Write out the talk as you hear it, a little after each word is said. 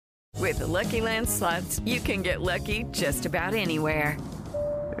With the Lucky Land Slots, you can get lucky just about anywhere.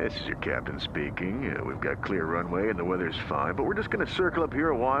 This is your captain speaking. We've got clear runway and the weather's fine, but we're just going to circle up here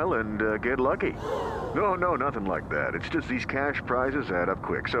a while and get lucky. No, nothing like that. It's just these cash prizes add up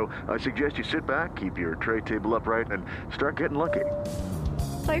quick. So I suggest you sit back, keep your tray table upright, and start getting lucky.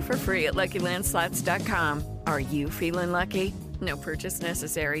 Play for free at LuckyLandSlots.com. Are you feeling lucky? No purchase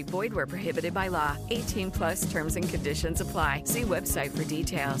necessary. Void where prohibited by law. 18 plus terms and conditions apply. See website for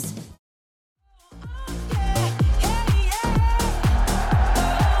details.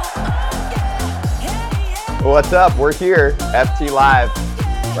 What's up? We're here, FT Live,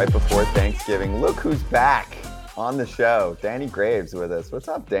 right before Thanksgiving. Look who's back on the show. Danny Graves with us. What's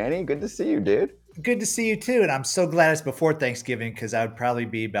up, Danny? Good to see you, dude. Good to see you too. And I'm so glad it's before Thanksgiving because I would probably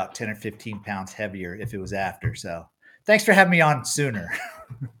be about 10 or 15 pounds heavier if it was after. So thanks for having me on sooner.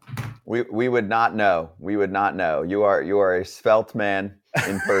 We would not know. We would not know. You are a svelte man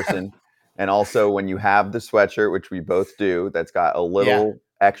in person. And also when you have the sweatshirt, which we both do, that's got a little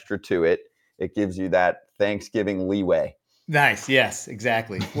extra to it, it gives you that Thanksgiving leeway. Nice. Yes,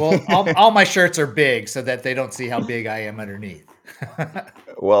 exactly. Well, all my shirts are big so that they don't see how big I am underneath.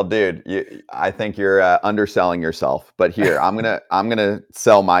 Well, dude, I think you're underselling yourself. But here, I'm gonna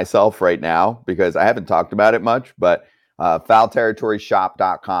sell myself right now because I haven't talked about it much. But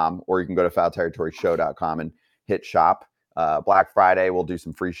foulterritoryshop.com, or you can go to foulterritoryshow.com and hit shop. Black Friday, we'll do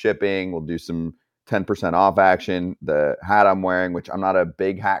some free shipping. We'll do some 10% off action. The hat I'm wearing, which I'm not a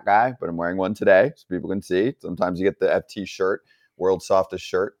big hat guy, but I'm wearing one today so people can see. Sometimes you get the FT shirt, world's softest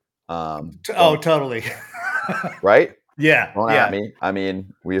shirt. Totally. Right? Yeah. Don't at me. I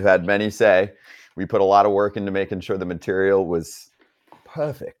mean, we've had many say we put a lot of work into making sure the material was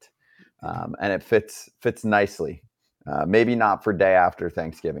perfect. And it fits nicely. Maybe not for day after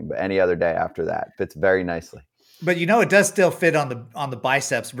Thanksgiving, but any other day after that. Fits very nicely. But it does still fit on the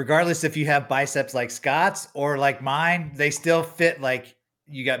biceps, regardless if you have biceps like Scott's or like mine, they still fit like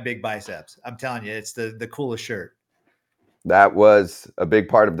you got big biceps. I'm telling you, it's the coolest shirt. That was a big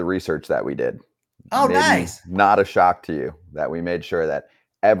part of the research that we did. Oh, maybe nice. Not a shock to you that we made sure that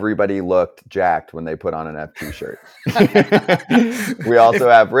everybody looked jacked when they put on an FT shirt. We also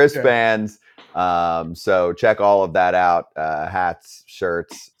have wristbands. So check all of that out. Hats,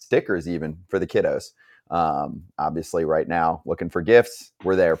 shirts, stickers, even for the kiddos. Obviously right now looking for gifts,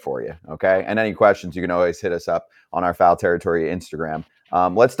 we're there for you. Okay. And any questions, you can always hit us up on our Foul Territory Instagram.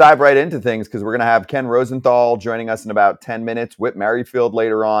 Let's dive right into things because we're going to have Ken Rosenthal joining us in about 10 minutes, Whit Merrifield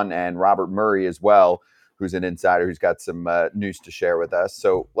later on, and Robert Murray as well, who's an insider who's got some news to share with us.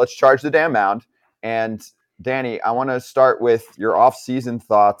 So let's charge the damn mound. And Danny, I want to start with your off-season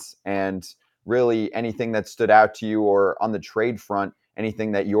thoughts and really anything that stood out to you, or on the trade front,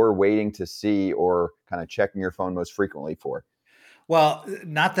 anything that you're waiting to see or kind of checking your phone most frequently for? Well,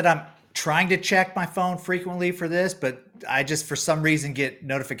 not that I'm trying to check my phone frequently for this, but I just, for some reason, get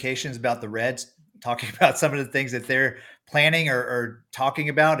notifications about the Reds talking about some of the things that they're planning or talking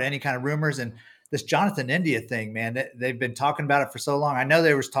about, any kind of rumors. And this Jonathan India thing, man, they've been talking about it for so long. I know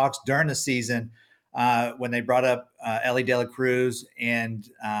there was talks during the season when they brought up Ellie De La Cruz and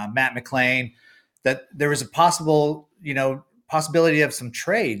Matt McLain, that there was a possibility of some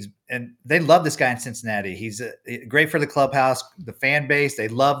trades, and they love this guy in Cincinnati. He's great for the clubhouse, the fan base. They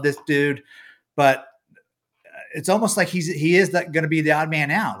love this dude, but it's almost like he is going to be the odd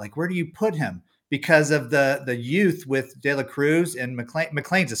man out. Like, where do you put him because of the youth with De La Cruz and McLain?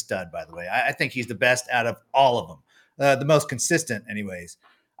 McLain's a stud, by the way. I think he's the best out of all of them, the most consistent, anyways.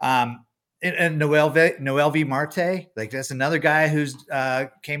 And Noel V. Marte, like that's another guy who's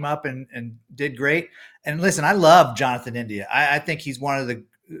came up and did great. And listen, I love Jonathan India. I think he's one of the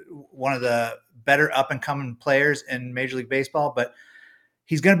better up and coming players in Major League Baseball. But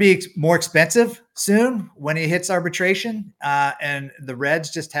he's going to be more expensive soon when he hits arbitration. And the Reds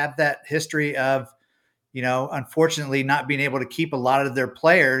just have that history of, unfortunately, not being able to keep a lot of their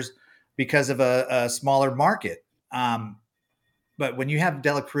players because of a smaller market. But when you have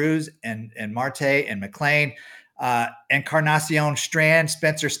De La Cruz and Marte and McLain, Encarnacion Strand,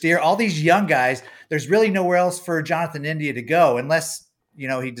 Spencer Steer, all these young guys, there's really nowhere else for Jonathan India to go unless,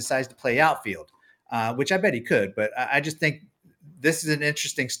 he decides to play outfield, which I bet he could. But I just think this is an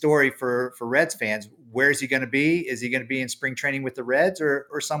interesting story for Reds fans. Where is he going to be? Is he going to be in spring training with the Reds or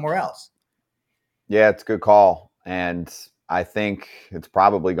somewhere else? Yeah, it's a good call. And I think it's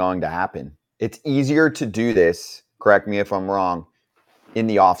probably going to happen. It's easier to do this, correct me if I'm wrong, in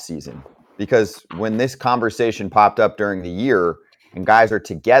the offseason. Because when this conversation popped up during the year and guys are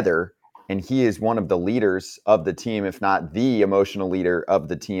together and he is one of the leaders of the team, if not the emotional leader of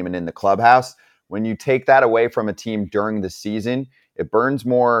the team and in the clubhouse, when you take that away from a team during the season, it burns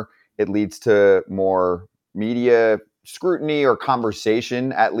more it leads to more media scrutiny or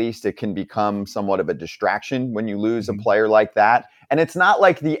conversation. At least it can become somewhat of a distraction when you lose a player like that. And it's not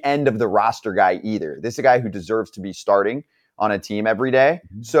like the end of the roster guy either. This is a guy who deserves to be starting on a team every day.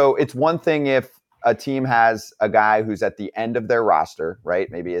 So it's one thing if a team has a guy who's at the end of their roster, right?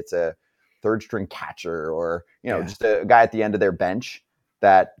 Maybe it's a third string catcher or, just a guy at the end of their bench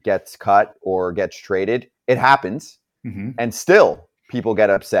that gets cut or gets traded. It happens. And still people get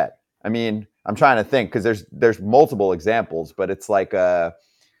upset. I mean, I'm trying to think because there's multiple examples, but it's like I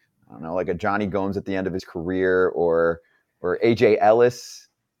don't know, like a Johnny Gomes at the end of his career or AJ Ellis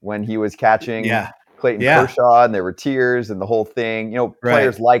when he was catching Clayton Kershaw and there were tears and the whole thing.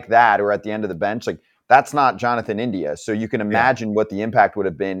 Players like that are at the end of the bench. Like that's not Jonathan India. So you can imagine what the impact would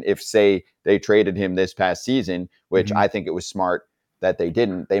have been if, say, they traded him this past season, which I think it was smart that they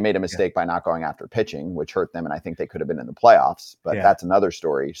didn't. They made a mistake by not going after pitching, which hurt them, and I think they could have been in the playoffs, but that's another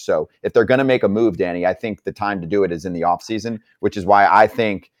story. So if they're going to make a move, Danny, I think the time to do it is in the offseason, which is why I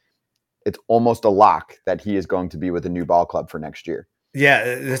think it's almost a lock that he is going to be with a new ball club for next year.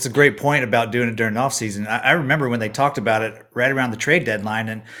 Yeah, that's a great point about doing it during the offseason. I remember when they talked about it right around the trade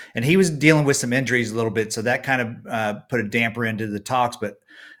deadline, and he was dealing with some injuries a little bit, so that kind of put a damper into the talks. But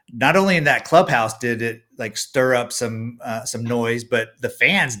not only in that clubhouse did it like stir up some noise, but the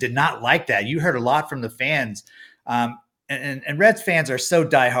fans did not like that. You heard a lot from the fans, and Reds fans are so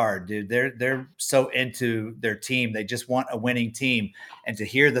diehard, dude. They're so into their team. They just want a winning team, and to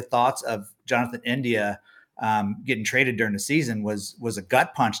hear the thoughts of Jonathan India getting traded during the season was a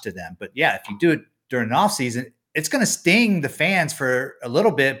gut punch to them. But yeah, if you do it during an off season, it's going to sting the fans for a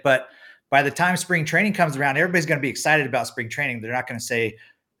little bit. But by the time spring training comes around, everybody's going to be excited about spring training. They're not going to say,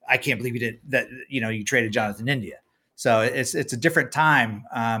 I can't believe you did that. You traded Jonathan India. So it's a different time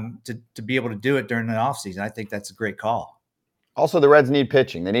to be able to do it during the offseason. I think that's a great call. Also, the Reds need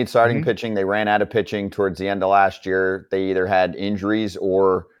pitching. They need starting pitching. They ran out of pitching towards the end of last year. They either had injuries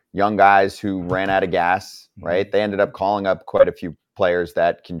or young guys who ran out of gas, right? They ended up calling up quite a few players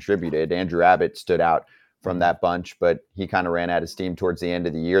that contributed. Andrew Abbott stood out from that bunch, but he kind of ran out of steam towards the end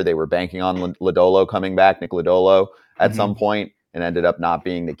of the year. They were banking on Lodolo coming back, Nick Lodolo, at some point, and ended up not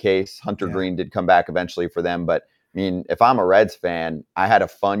being the case. Hunter Green did come back eventually for them. But, I mean, if I'm a Reds fan, I had a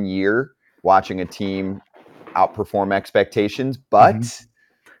fun year watching a team outperform expectations, but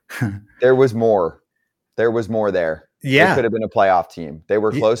there was more. There was more there. Yeah. They could have been a playoff team. They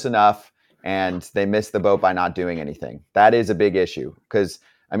were close enough, and they missed the boat by not doing anything. That is a big issue because,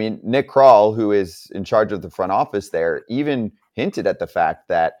 I mean, Nick Krall, who is in charge of the front office there, even hinted at the fact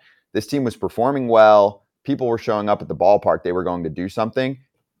that this team was performing well. People were showing up at the ballpark. They were going to do something.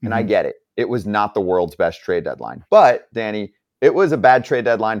 And I get it. It was not the world's best trade deadline. But, Danny, it was a bad trade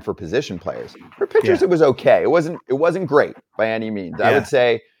deadline for position players. For pitchers, it was okay. It wasn't great by any means. I would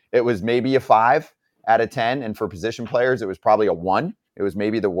say it was maybe a 5 out of 10. And for position players, it was probably a 1. It was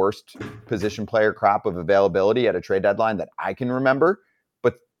maybe the worst position player crop of availability at a trade deadline that I can remember.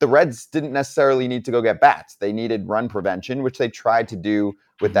 But the Reds didn't necessarily need to go get bats. They needed run prevention, which they tried to do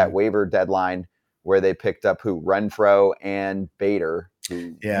with that waiver deadline where they picked up Renfroe and Bader,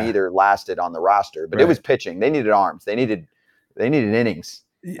 who neither lasted on the roster. But it was pitching. They needed arms. They needed innings.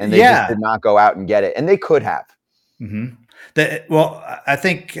 And they just did not go out and get it. And they could have. I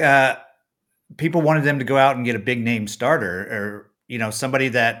think people wanted them to go out and get a big name starter or, somebody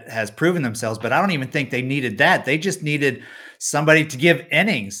that has proven themselves. But I don't even think they needed that. They just needed somebody to give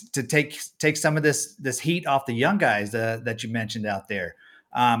innings to take some of this heat off the young guys that you mentioned out there.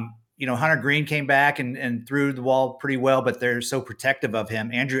 Hunter Green came back and threw the wall pretty well, but they're so protective of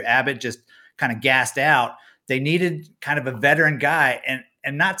him. Andrew Abbott just kind of gassed out. They needed kind of a veteran guy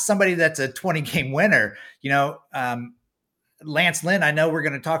and not somebody that's a 20-game winner. Lance Lynn, I know we're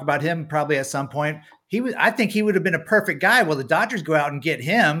going to talk about him probably at some point. I think he would have been a perfect guy. Well, the Dodgers go out and get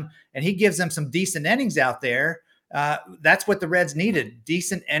him, and he gives them some decent innings out there. That's what the Reds needed,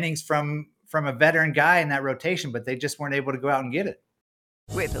 decent innings from a veteran guy in that rotation, but they just weren't able to go out and get it.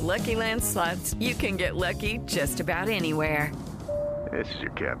 With the Lucky Land Slots, you can get lucky just about anywhere. This is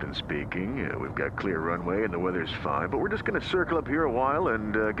your captain speaking. We've got clear runway and the weather's fine, but we're just going to circle up here a while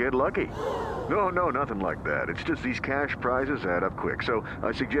and get lucky. No, nothing like that. It's just these cash prizes add up quick. So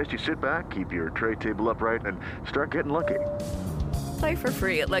I suggest you sit back, keep your tray table upright, and start getting lucky. Play for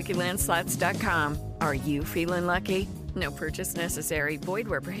free at LuckyLandSlots.com. Are you feeling lucky? No purchase necessary. Void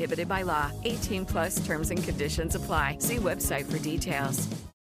where prohibited by law. 18+ terms and conditions apply. See website for details.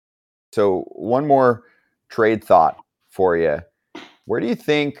 So one more trade thought for you. Where do you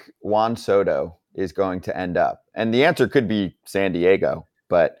think Juan Soto is going to end up? And the answer could be San Diego,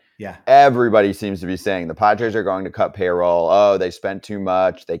 but Yeah. Everybody seems to be saying the Padres are going to cut payroll. Oh, they spent too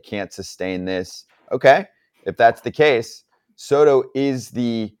much. They can't sustain this. Okay. If that's the case, Soto is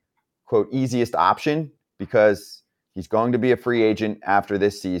the quote easiest option because he's going to be a free agent after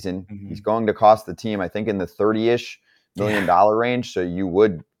this season. Mm-hmm. He's going to cost the team, I think, in the $30-ish million range. So you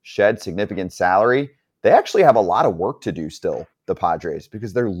would shed significant salary. They actually have a lot of work to do still, the Padres,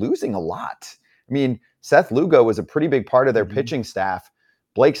 because they're losing a lot. I mean, Seth Lugo was a pretty big part of their pitching staff.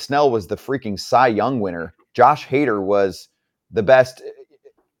 Blake Snell was the freaking Cy Young winner. Josh Hader was the best,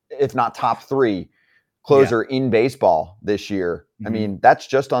 if not top 3 closer in baseball this year. I mean, that's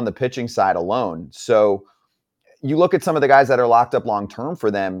just on the pitching side alone. So you look at some of the guys that are locked up long-term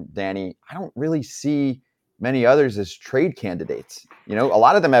for them, Danny, I don't really see many others as trade candidates. You know, a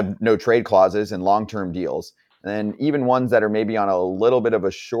lot of them have no trade clauses and long-term deals. And then even ones that are maybe on a little bit of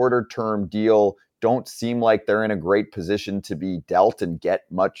a shorter term deal don't seem like they're in a great position to be dealt and get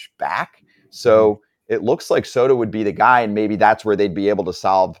much back. So it looks like Soto would be the guy, and maybe that's where they'd be able to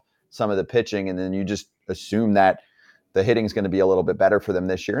solve some of the pitching. And then you just assume that the hitting is going to be a little bit better for them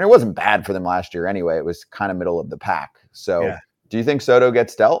this year. And it wasn't bad for them last year anyway. It was kind of middle of the pack. So do you think Soto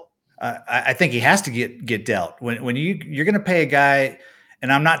gets dealt? I think he has to get dealt. When you're going to pay a guy,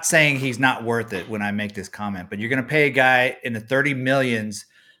 and I'm not saying he's not worth it when I make this comment, but you're going to pay a guy in the 30 millions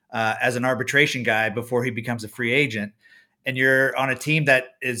as an arbitration guy before he becomes a free agent. And you're on a team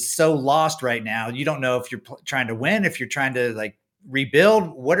that is so lost right now. You don't know if you're trying to win, if you're trying to like rebuild.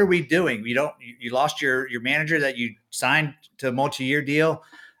 What are we doing? You lost your manager that you signed to a multi-year deal.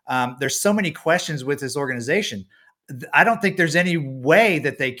 There's so many questions with this organization. I don't think there's any way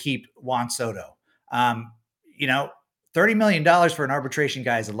that they keep Juan Soto. $30 million for an arbitration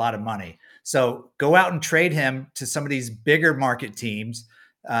guy is a lot of money. So go out and trade him to some of these bigger market teams,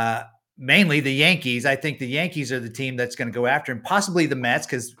 mainly the Yankees. I think the Yankees are the team that's going to go after him, possibly the Mets,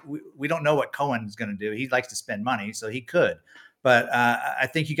 because we don't know what Cohen is going to do. He likes to spend money, so he could. But I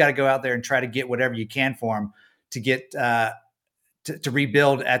think you got to go out there and try to get whatever you can for him to get to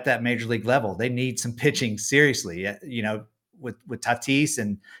rebuild at that major league level. They need some pitching seriously, with Tatis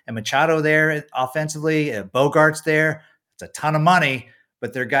and Machado there offensively, Bogart's there. It's a ton of money,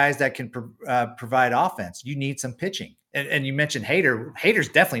 but they're guys that can provide offense. You need some pitching. And you mentioned Hader. Hader's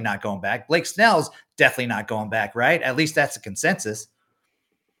definitely not going back. Blake Snell's definitely not going back, right? At least that's the consensus.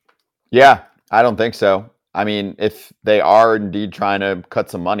 Yeah, I don't think so. I mean, if they are indeed trying to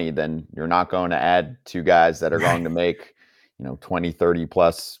cut some money, then you're not going to add 2 guys that are going to make, 20, 30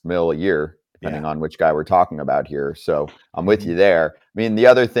 plus mil a year, depending on which guy we're talking about here. So I'm with you there. I mean, the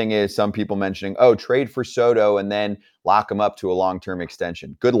other thing is some people mentioning, trade for Soto and then lock him up to a long-term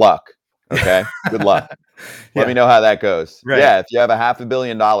extension. Good luck. Okay. Good luck. Let me know how that goes. Right. Yeah. If you have $500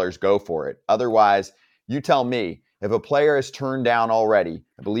 million, go for it. Otherwise, you tell me. If a player is turned down already,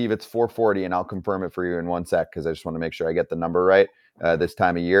 I believe it's 440, and I'll confirm it for you in one sec because I just want to make sure I get the number right this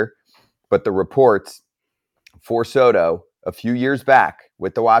time of year. But the reports for Soto a few years back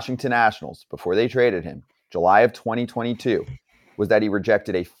with the Washington Nationals, before they traded him, July of 2022, was that he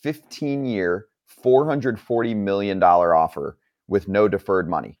rejected a 15-year, $440 million offer with no deferred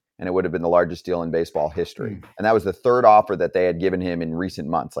money. And it would have been the largest deal in baseball history. And that was the 3rd offer that they had given him in recent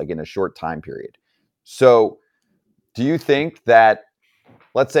months, like in a short time period. So do you think that,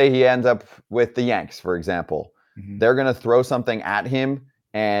 let's say he ends up with the Yanks, for example, they're going to throw something at him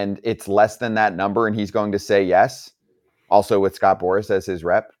and it's less than that number and he's going to say yes? Also with Scott Boras as his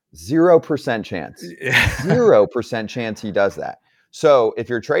rep, 0% chance. 0% chance he does that. So if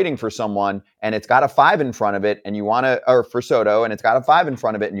you're trading for someone and it's got a 5 in front of it and you want to, or for Soto and it's got a 5 in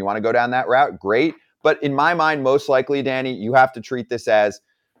front of it and you want to go down that route, great. But in my mind, most likely, Danny, you have to treat this as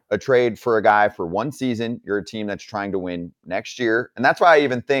a trade for a guy for one season. You're a team that's trying to win next year. And that's why I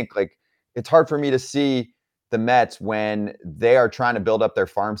even think it's hard for me to see the Mets when they are trying to build up their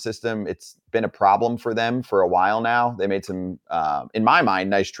farm system. It's been a problem for them for a while now. They made some, in my mind,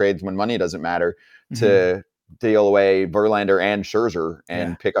 nice trades when money doesn't matter to deal away Verlander and Scherzer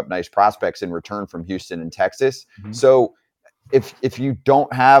and pick up nice prospects in return from Houston and Texas. So if you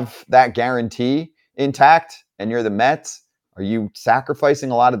don't have that guarantee intact and you're the Mets, are you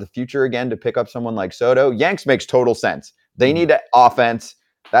sacrificing a lot of the future again to pick up someone like Soto? Yanks makes total sense. They need offense.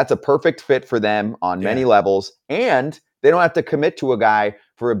 That's a perfect fit for them on many levels. And they don't have to commit to a guy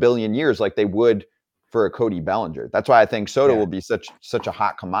for $1 billion years like they would for a Cody Bellinger. That's why I think Soto will be such a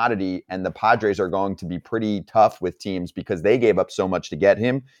hot commodity. And the Padres are going to be pretty tough with teams because they gave up so much to get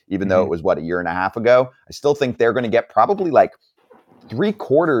him, even though it was, a year and a half ago. I still think they're going to get probably like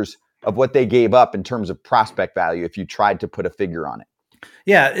 3/4 of what they gave up in terms of prospect value if you tried to put a figure on it.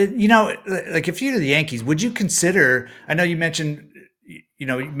 Yeah. Like if you're the Yankees, would you consider, I know you mentioned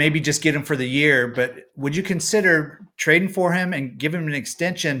maybe just get him for the year, but would you consider trading for him and give him an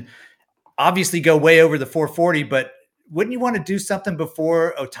extension? Obviously go way over the 440, but wouldn't you want to do something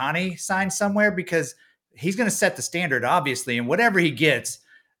before Ohtani signs somewhere? Because he's going to set the standard, obviously, and whatever he gets,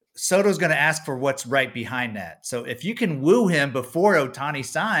 Soto's going to ask for what's right behind that. So if you can woo him before Ohtani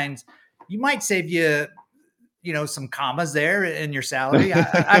signs, you might save some commas there in your salary.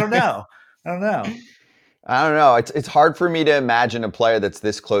 I don't know. I don't know. It's hard for me to imagine a player that's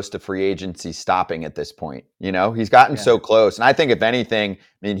this close to free agency stopping at this point. He's gotten so close. And I think if anything,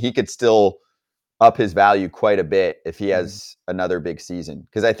 he could still up his value quite a bit if he has another big season.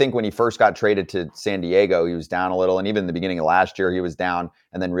 Because I think when he first got traded to San Diego, he was down a little. And even in the beginning of last year, he was down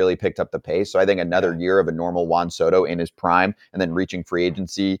and then really picked up the pace. So I think another year of a normal Juan Soto in his prime and then reaching free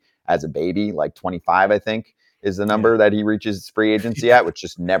agency as a baby, like 25, I think, is the number that he reaches free agency at, which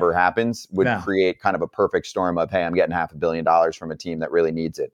just never happens, would create kind of a perfect storm of, hey, I'm getting $500 million from a team that really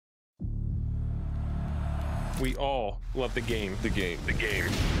needs it. We all love the game.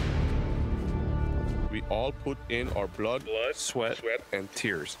 We all put in our blood, sweat, and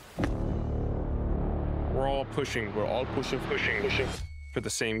tears. We're all pushing for the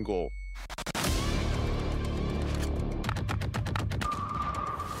same goal.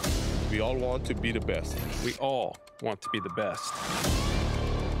 We all want to be the best. We all want to be the best.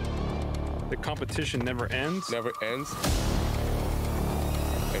 The competition never ends. And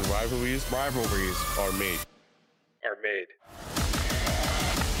rivalries are made.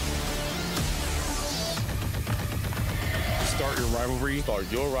 Start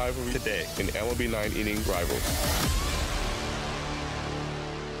your rivalry today in MLB 9 Inning Rivals.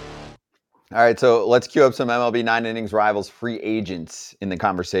 All right, so let's cue up some MLB 9 Innings Rivals free agents in the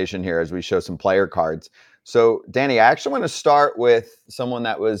conversation here as we show some player cards. So, Danny, I actually want to start with someone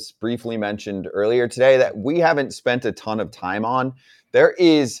that was briefly mentioned earlier today that we haven't spent a ton of time on. There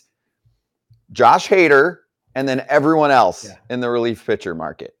is Josh Hader and then everyone else in the relief pitcher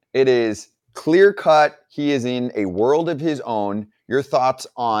market. It is clear cut. He is in a world of his own. Your thoughts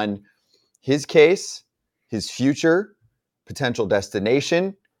on his case, his future, potential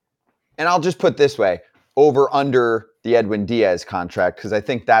destination? And I'll just put this way, over under the Edwin Diaz contract, because I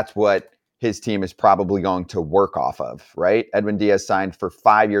think that's what his team is probably going to work off of, right? Edwin Diaz signed for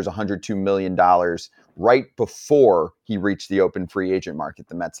 5 years, $102 million right before he reached the open free agent market.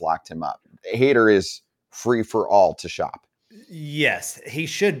 The Mets locked him up. Hader is free for all to shop. Yes, he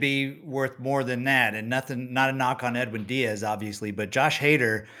should be worth more than that. And not a knock on Edwin Diaz, obviously, but Josh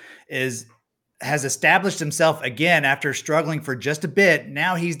Hader has established himself again after struggling for just a bit.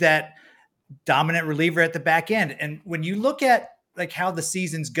 Now he's that dominant reliever at the back end. And when you look at like how the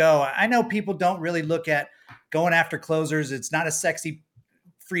seasons go, I know people don't really look at going after closers. It's not a sexy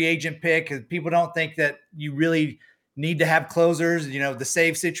free agent pick because people don't think that you really need to have closers. The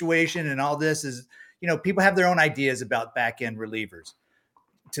save situation and all this is, people have their own ideas about back end relievers.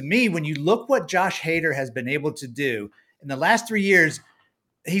 To me, when you look what Josh Hader has been able to do in the last 3 years,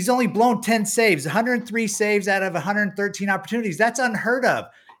 he's only blown 10 saves, 103 saves out of 113 opportunities. That's unheard of.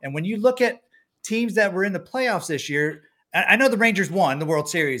 And when you look at teams that were in the playoffs this year, I know the Rangers won the World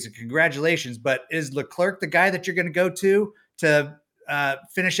Series, and congratulations, but is Leclerc the guy that you're going to go to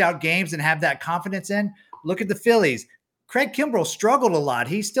finish out games and have that confidence in? Look at the Phillies. Craig Kimbrell struggled a lot.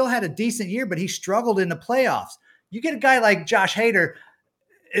 He still had a decent year, but he struggled in the playoffs. You get a guy like Josh Hader,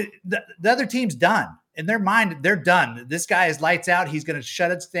 the other team's done. In their mind, they're done. This guy is lights out. He's going to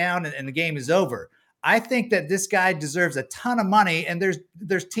shut us down, and the game is over. I think that this guy deserves a ton of money, and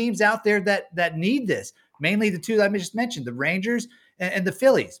there's teams out there that need this. Mainly the two that I just mentioned, the Rangers and the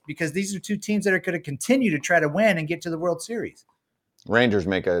Phillies, because these are two teams that are going to continue to try to win and get to the World Series. Rangers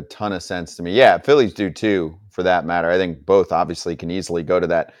make a ton of sense to me. Yeah, Phillies do too, for that matter. I think both obviously can easily go to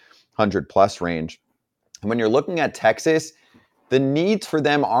that 100-plus range. And when you're looking at Texas, the needs for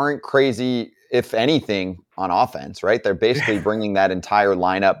them aren't crazy, if anything, on offense, right? They're basically bringing that entire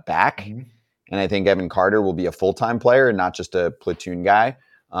lineup back. Mm-hmm. And I think Evan Carter will be a full-time player and not just a platoon guy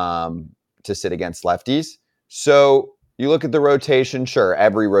to sit against lefties. So you look at the rotation, sure,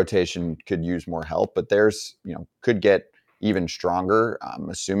 every rotation could use more help, but there's, could get even stronger. I'm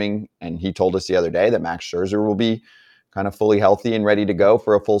assuming, and he told us the other day that Max Scherzer will be kind of fully healthy and ready to go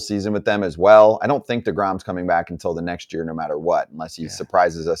for a full season with them as well. I don't think DeGrom's coming back until the next year, no matter what, unless he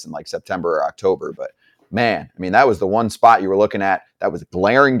surprises us in like September or October. But man, that was the one spot you were looking at that was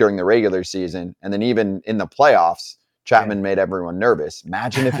glaring during the regular season. And then even in the playoffs, Chapman made everyone nervous.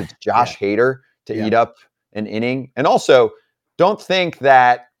 Imagine if it's Josh Hader to eat up an inning. And also, don't think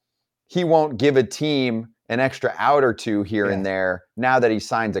that he won't give a team an extra out or two here and there now that he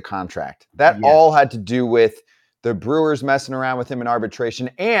signs a contract. That all had to do with the Brewers messing around with him in arbitration,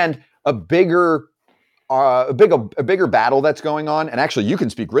 and a bigger battle that's going on. And actually, you can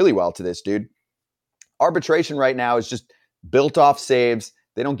speak really well to this, dude. Arbitration right now is just built off saves.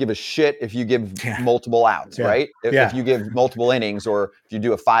 They don't give a shit if you give multiple outs, right? If you give multiple innings, or if you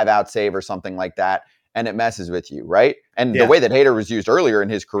do a 5-out save or something like that, and it messes with you, right? And the way that Hader was used earlier in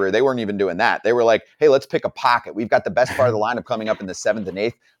his career, they weren't even doing that. They were like, hey, let's pick a pocket. We've got the best part of the lineup coming up in the 7th and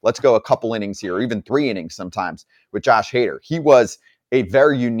 8th. Let's go a couple innings here, or even 3 innings sometimes with Josh Hader. He was a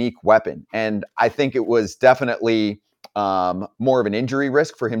very unique weapon. And I think it was definitely more of an injury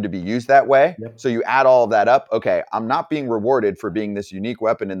risk for him to be used that way. So you add all of that up. Okay, I'm not being rewarded for being this unique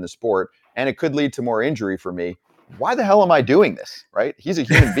weapon in the sport, and it could lead to more injury for me. Why the hell am I doing this, right? He's a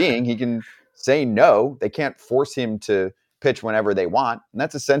human being. He can say no. They can't force him to pitch whenever they want. And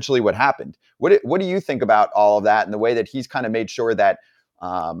that's essentially what happened. What do you think about all of that and the way that he's kind of made sure that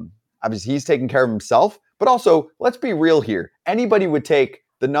obviously he's taking care of himself, but also, let's be real here. Anybody would take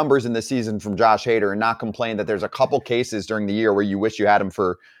the numbers in the season from Josh Hader and not complain that there's a couple cases during the year where you wish you had him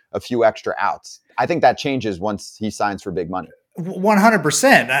for a few extra outs. I think that changes once he signs for big money. 100%.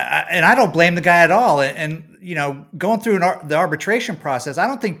 And I don't blame the guy at all. And you know, going through the arbitration process, I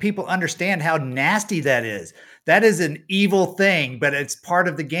don't think people understand how nasty that is. That is an evil thing, but it's part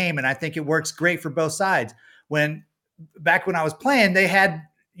of the game. And I think it works great for both sides. Back when I was playing, they had,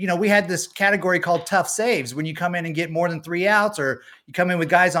 we had this category called tough saves. When you come in and get more than 3 outs, or you come in with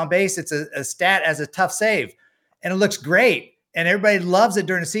guys on base, it's a stat as a tough save. And it looks great. And everybody loves it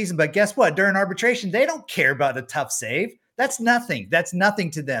during the season. But guess what? During arbitration, they don't care about a tough save. That's nothing. That's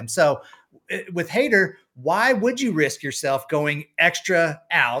nothing to them. So with Hader, why would you risk yourself going extra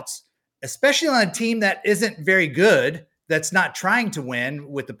outs, especially on a team that isn't very good, that's not trying to win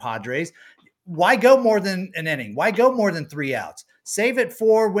with the Padres? Why go more than an inning? Why go more than 3 outs? Save it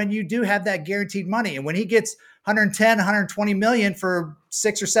for when you do have that guaranteed money. And when he gets 110, 120 million for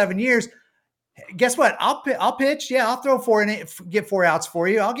 6 or 7 years, guess what? I'll pitch. Yeah, I'll throw 4 and get 4 outs for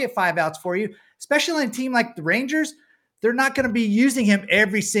you. I'll get 5 outs for you. Especially on a team like the Rangers, they're not going to be using him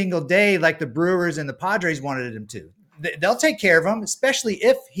every single day like the Brewers and the Padres wanted him to. They'll take care of him, especially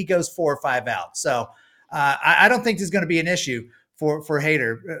if he goes 4 or 5 outs. So I don't think there's going to be an issue for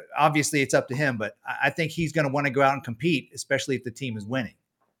Hader. Obviously, it's up to him, but I think he's going to want to go out and compete, especially if the team is winning.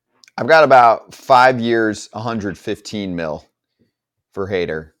 I've got about 5 years, 115 mil for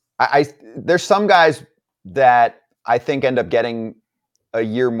Hader. There's some guys that I think end up getting a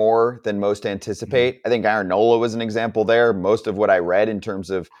year more than most anticipate. I think Aaron Nola was an example there. Most of what I read in terms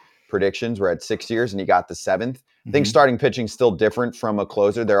of predictions were at 6 years, and he got the 7th. I think starting pitching is still different from a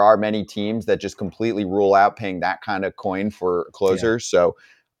closer. There are many teams that just completely rule out paying that kind of coin for closers. So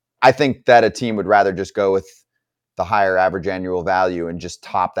I think that a team would rather just go with the higher average annual value and just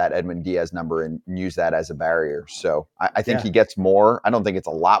top that Edwin Diaz number and use that as a barrier. So I think he gets more. I don't think it's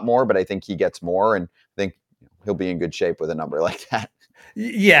a lot more, but I think he gets more, and I think he'll be in good shape with a number like that.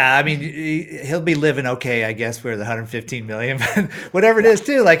 Yeah, I mean, he'll be living okay, I guess, for the 115 million, but whatever it is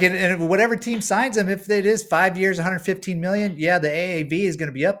too. Like, and whatever team signs him, if it is 5 years, 115 million, the AAV is going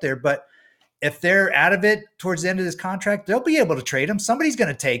to be up there. But if they're out of it towards the end of this contract, they'll be able to trade him. Somebody's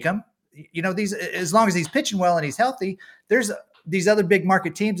going to take him. These, as long as he's pitching well and he's healthy, there's these other big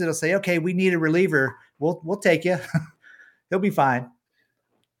market teams that'll say, okay, we need a reliever. We'll take you. He'll be fine.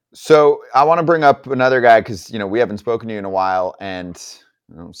 So I want to bring up another guy because, we haven't spoken to you in a while, and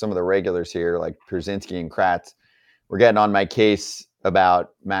some of the regulars here like Pierzynski and Kratz were getting on my case about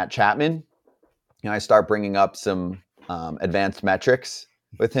Matt Chapman. I start bringing up some advanced metrics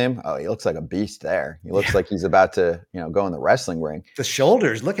with him. Oh, he looks like a beast there. He looks like he's about to, go in the wrestling ring. The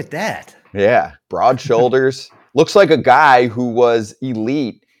shoulders, look at that. Yeah, broad shoulders. Looks like a guy who was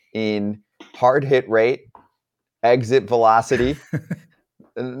elite in hard hit rate, exit velocity.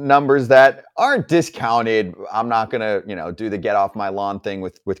 Numbers that aren't discounted. I'm not going to, do the get off my lawn thing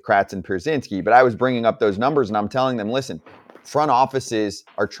with Kratz and Pierzynski, but I was bringing up those numbers and I'm telling them, listen, front offices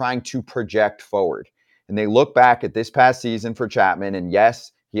are trying to project forward. And they look back at this past season for Chapman, and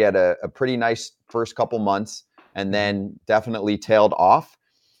yes, he had a pretty nice first couple months and then definitely tailed off.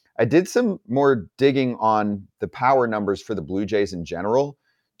 I did some more digging on the power numbers for the Blue Jays in general.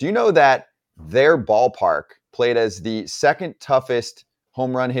 Do you know that their ballpark played as the second toughest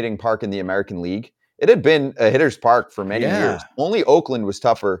home run hitting park in the American League? It had been a hitter's park for many years. Only Oakland was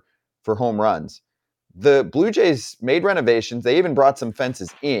tougher for home runs. The Blue Jays made renovations. They even brought some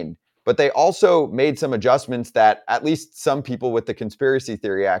fences in, but they also made some adjustments that at least some people with the conspiracy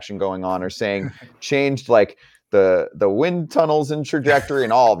theory action going on are saying changed, like the wind tunnels and trajectory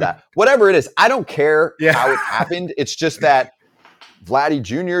and all of that. Whatever it is, I don't care how it happened. It's just that Vladdy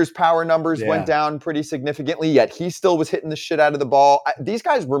Jr.'s power numbers went down pretty significantly, yet he still was hitting the shit out of the ball. These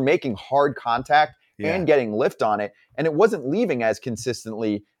guys were making hard contact and getting lift on it, and it wasn't leaving as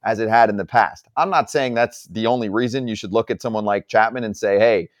consistently as it had in the past. I'm not saying that's the only reason. You should look at someone like Chapman and say,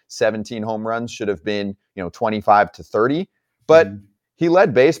 hey, 17 home runs should have been, 25 to 30. But he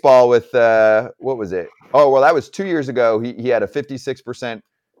led baseball with, what was it? Oh, well, that was 2 years ago. He had a 56%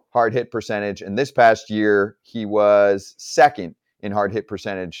 hard hit percentage, and this past year he was second in hard hit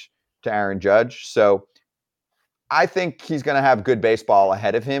percentage to Aaron Judge. So I think he's going to have good baseball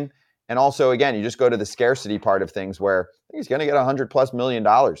ahead of him. And also, again, you just go to the scarcity part of things where I think he's going to get $100+ million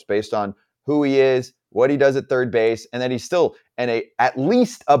based on who he is, what he does at third base, and that he's still at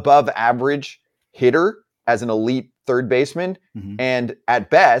least above average hitter as an elite third baseman. And at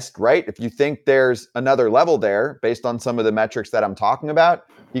best, right, if you think there's another level there based on some of the metrics that I'm talking about,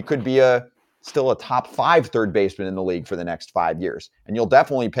 he could be still a top 5 third baseman in the league for the next 5 years. And you'll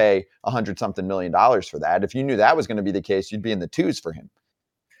definitely pay $100-something million for that. If you knew that was going to be the case, you'd be in the 2s for him.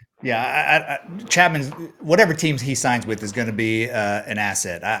 Yeah, Chapman's whatever teams he signs with is going to be an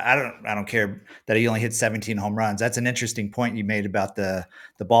asset. I don't care that he only hit 17 home runs. That's an interesting point you made about the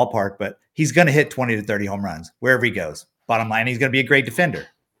ballpark, but he's going to hit 20 to 30 home runs wherever he goes. Bottom line, he's going to be a great defender.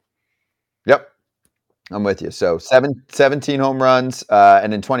 Yep. I'm with you. So 17 home runs,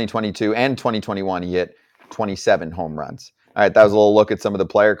 and in 2022 and 2021, he hit 27 home runs. All right, that was a little look at some of the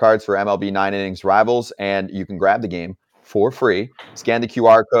player cards for MLB 9 Innings Rivals, and you can grab the game for free. Scan the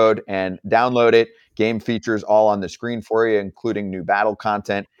QR code and download it. Game features all on the screen for you, including new battle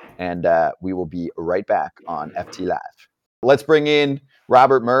content, and we will be right back on FT Live. Let's bring in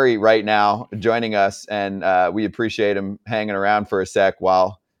Robert Murray right now joining us, and we appreciate him hanging around for a sec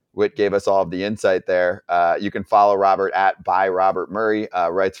while Whit gave us all of the insight there. You can follow Robert at by Robert Murray,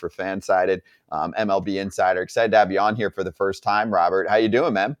 writes for Fansided, MLB Insider. Excited to have you on here for the first time, Robert. How you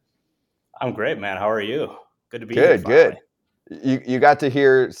doing, man? I'm great, man. How are you? Good to be here. Good. You got to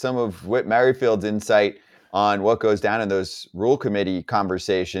hear some of Whit Merrifield's insight on what goes down in those rule committee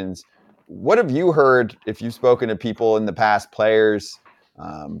conversations. What have you heard, if you've spoken to people in the past, players,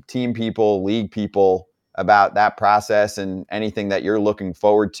 team people, league people, about that process and anything that you're looking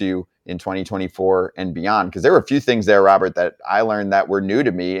forward to in 2024 and beyond? Because there were a few things there, Robert, that I learned that were new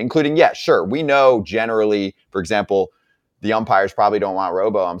to me, including, sure, we know generally, for example, the umpires probably don't want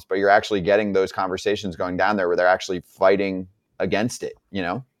robo-umps, but you're actually getting those conversations going down there where they're actually fighting against it,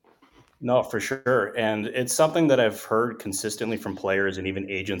 No, for sure. And it's something that I've heard consistently from players and even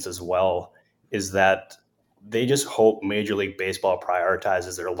agents as well, is that they just hope Major League Baseball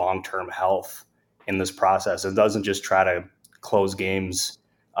prioritizes their long-term health in this process. It doesn't just try to close games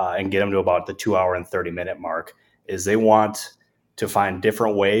and get them to about the 2 hour and 30-minute mark. Is they want to find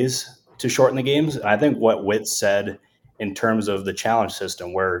different ways to shorten the games. And I think what Whit said in terms of the challenge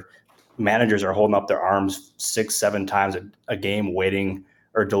system, where managers are holding up their arms 6-7 times a game, waiting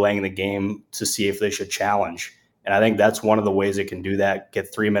or delaying the game to see if they should challenge. And I think that's one of the ways they can do that,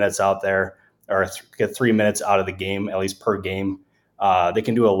 get 3 minutes out there, or get 3 minutes out of the game, at least per game. They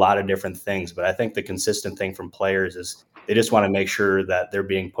can do a lot of different things, but I think the consistent thing from players is they just want to make sure that they're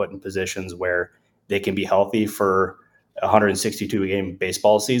being put in positions where they can be healthy for a 162 game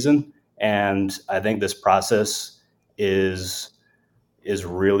baseball season. And I think this process is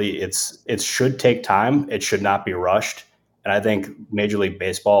really, it should take time. It should not be rushed. And I think Major League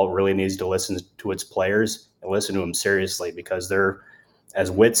Baseball really needs to listen to its players and listen to them seriously, because they're,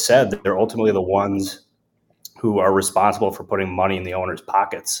 as Whit said, they're ultimately the ones who are responsible for putting money in the owners'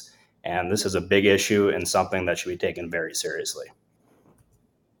 pockets. And this is a big issue and something that should be taken very seriously.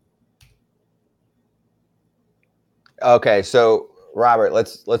 Okay, so Robert,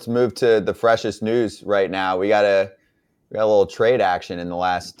 let's move to the freshest news right now. We got a little trade action in the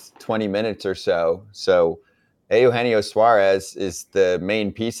last 20 minutes or so. So Geno Suarez is the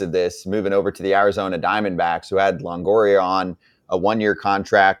main piece of this, moving over to the Arizona Diamondbacks, who had Longoria on a 1-year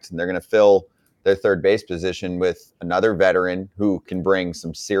contract, and they're going to fill their third base position with another veteran who can bring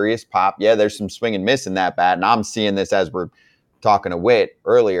some serious pop. Yeah, there's some swing and miss in that bat, and I'm seeing this as we're talking to Whit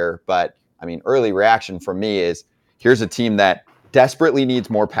earlier, but I mean, early reaction from me is, here's a team that desperately needs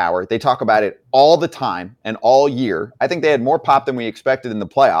more power. They talk about it all the time and all year. I think they had more pop than we expected in the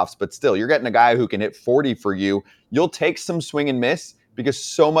playoffs, but still, you're getting a guy who can hit 40 for you. You'll take some swing and miss because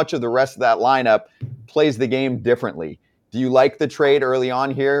so much of the rest of that lineup plays the game differently. Do you like the trade early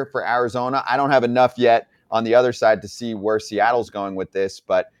on here for Arizona? I don't have enough yet on the other side to see where Seattle's going with this,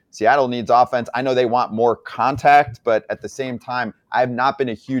 but Seattle needs offense. I know they want more contact, but at the same time, I've not been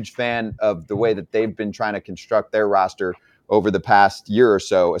a huge fan of the way that they've been trying to construct their roster over the past year or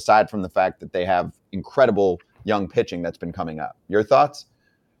so, aside from the fact that they have incredible young pitching that's been coming up. Your thoughts?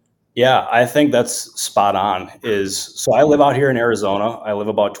 Yeah, I think that's spot on. So I live out here in Arizona. I live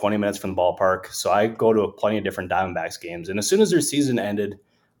about 20 minutes from the ballpark. So I go to plenty of different Diamondbacks games. And as soon as their season ended,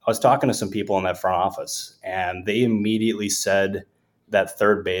 I was talking to some people in that front office, and they immediately said that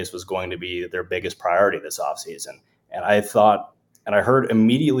third base was going to be their biggest priority this offseason. And I heard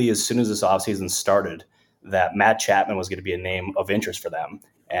immediately as soon as this offseason started that Matt Chapman was going to be a name of interest for them.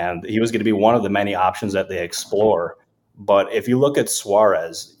 And he was going to be one of the many options that they explore. But if you look at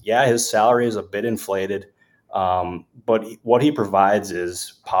Suarez, yeah, his salary is a bit inflated, but what he provides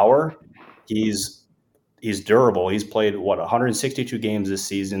is power. He's durable. He's played 162 games this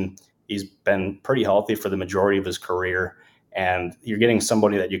season. He's been pretty healthy for the majority of his career, and you're getting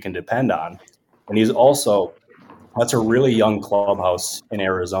somebody that you can depend on. And that's a really young clubhouse in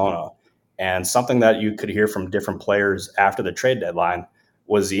Arizona, and something that you could hear from different players after the trade deadline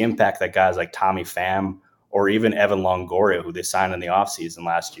was the impact that guys like Tommy Pham or even Evan Longoria, who they signed in the offseason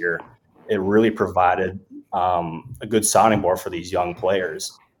last year, it really provided a good sounding board for these young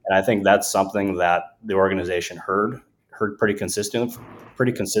players. And I think that's something that the organization heard pretty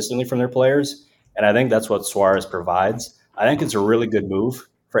consistently from their players. And I think that's what Suarez provides. I think it's a really good move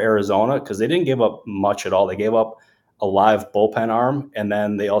for Arizona because they didn't give up much at all. They gave up a live bullpen arm, and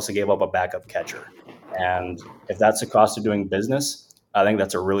then they also gave up a backup catcher. And if that's the cost of doing business, I think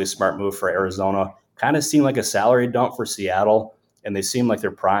that's a really smart move for Arizona. Kind of seemed like a salary dump for Seattle, and they seem like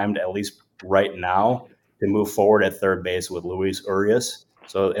they're primed, at least right now, to move forward at third base with Luis Urias.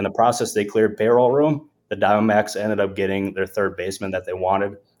 So in the process, they cleared payroll room. The Diamondbacks ended up getting their third baseman that they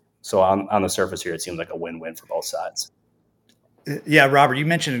wanted. So on the surface here, it seems like a win-win for both sides. Yeah, Robert, you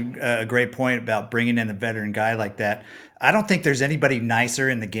mentioned a great point about bringing in a veteran guy like that. I don't think there's anybody nicer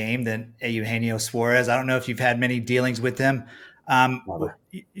in the game than Eugenio Suarez. I don't know if you've had many dealings with him. Can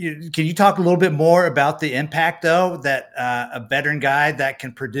you talk a little bit more about the impact, though, that a veteran guy that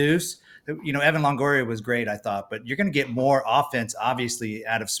can produce? Evan Longoria was great, I thought, but you're going to get more offense, obviously,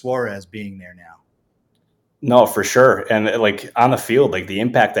 out of Suarez being there now. No, for sure. And like on the field, like the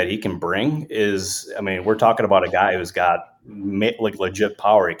impact that he can bring is, I mean, we're talking about a guy who's got like legit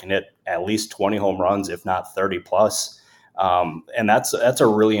power. He can hit at least 20 home runs, if not 30 plus. And that's a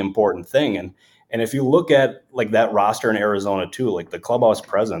really important thing. And if you look at like that roster in Arizona too, like the clubhouse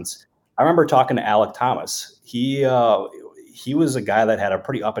presence, I remember talking to Alec Thomas. He was a guy that had a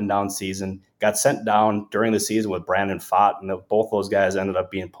pretty up and down season, got sent down during the season with Brandon Pfaadt, and both those guys ended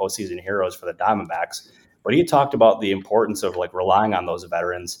up being postseason heroes for the Diamondbacks. But he talked about the importance of like relying on those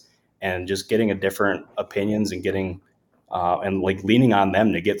veterans and just getting a different opinions and getting and like leaning on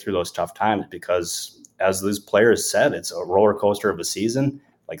them to get through those tough times, because as these players said, it's a roller coaster of a season.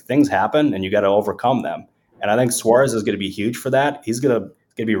 Like things happen and you got to overcome them. And I think Suarez is going to be huge for that. He's going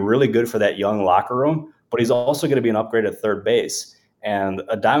to be really good for that young locker room, but he's also going to be an upgrade at third base. And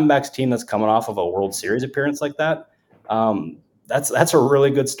a Diamondbacks team that's coming off of a World Series appearance like that, that's a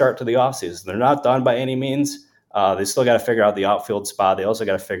really good start to the offseason. They're not done by any means. They still got to figure out the outfield spot. They also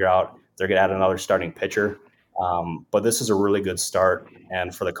got to figure out they're going to add another starting pitcher. But this is a really good start.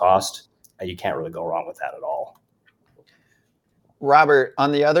 And for the cost, you can't really go wrong with that at all. Robert,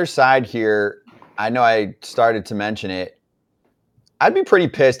 on the other side here, I know I started to mention it. I'd be pretty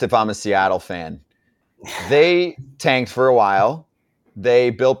pissed if I'm a Seattle fan. They tanked for a while.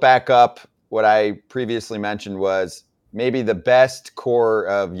 They built back up. What I previously mentioned was maybe the best core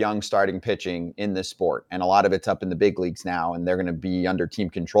of young starting pitching in this sport. And a lot of it's up in the big leagues now, and they're going to be under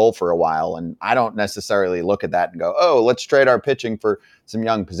team control for a while. And I don't necessarily look at that and go, oh, let's trade our pitching for some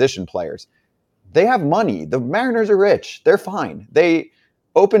young position players. They have money. The Mariners are rich. They're fine. They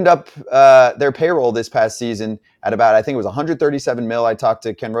opened up their payroll this past season at about, I think it was 137 mil. I talked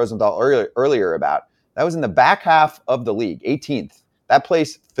to Ken Rosenthal earlier about. That was in the back half of the league, 18th. That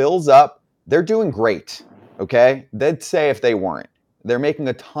place fills up. They're doing great. Okay, they'd say if they weren't. They're making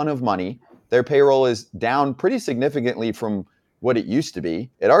a ton of money. Their payroll is down pretty significantly from what it used to be.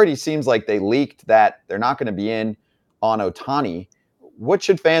 It already seems like they leaked that they're not going to be in on Ohtani. What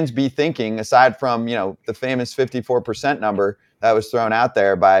should fans be thinking aside from, the famous 54% number that was thrown out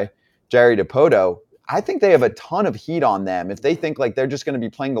there by Jerry DiPoto? I think they have a ton of heat on them if they think like they're just going to be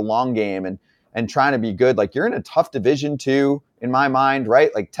playing the long game and trying to be good. Like, you're in a tough division too, in my mind,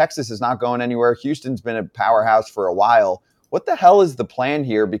 right? Like, Texas is not going anywhere. Houston's been a powerhouse for a while. What the hell is the plan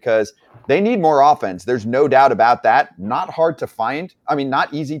here? Because they need more offense. There's no doubt about that. Not hard to find. I mean,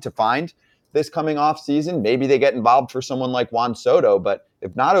 not easy to find this coming off season. Maybe they get involved for someone like Juan Soto, but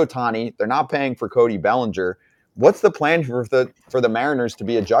if not Ohtani, they're not paying for Cody Bellinger. What's the plan for the Mariners to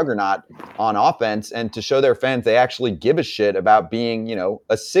be a juggernaut on offense and to show their fans they actually give a shit about being, a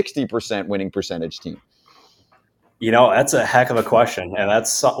 60% winning percentage team? That's a heck of a question, and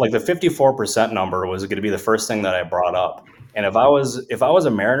that's like the 54% number was going to be the first thing that I brought up. And if I was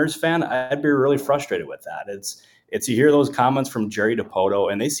a Mariners fan, I'd be really frustrated with that. It's you hear those comments from Jerry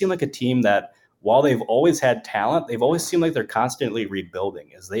Dipoto, and they seem like a team that, while they've always had talent, they've always seemed like they're constantly rebuilding.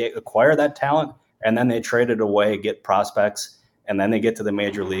 As they acquire that talent, and then they trade it away, get prospects, and then they get to the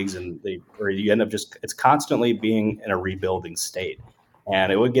major leagues, and you end up it's constantly being in a rebuilding state,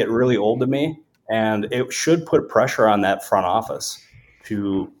 and it would get really old to me. And it should put pressure on that front office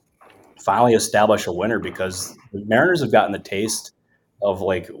to finally establish a winner, because the Mariners have gotten the taste of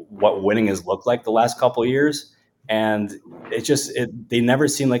like what winning has looked like the last couple of years. And they never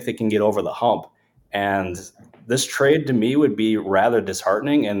seem like they can get over the hump. And this trade to me would be rather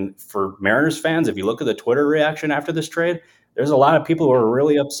disheartening. And for Mariners fans, if you look at the Twitter reaction after this trade, there's a lot of people who are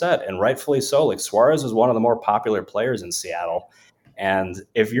really upset, and rightfully so. Like, Suarez was one of the more popular players in Seattle. And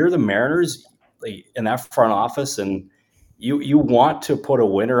if you're the Mariners, in that front office, and you want to put a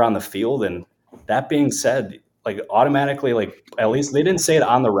winner on the field, and that being said, like, automatically, like, at least they didn't say it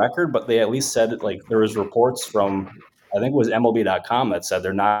on the record, but they at least said it, like, there was reports from, I think it was MLB.com, that said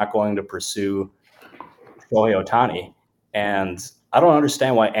they're not going to pursue Shohei Ohtani. And I don't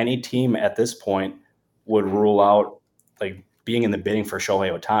understand why any team at this point would rule out like being in the bidding for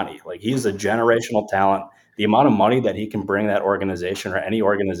Shohei Ohtani. Like, he's a generational talent. The amount of money that he can bring that organization, or any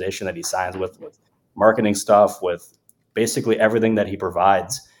organization that he signs with marketing stuff, with basically everything that he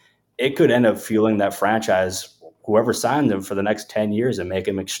provides, it could end up fueling that franchise, whoever signed him, for the next 10 years and make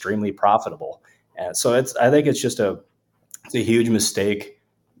him extremely profitable. And so I think it's a huge mistake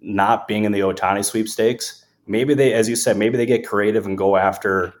not being in the Ohtani sweepstakes. Maybe they, as you said, maybe they get creative and go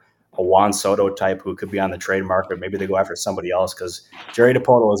after a Juan Soto type who could be on the trade market. Maybe they go after somebody else, because Jerry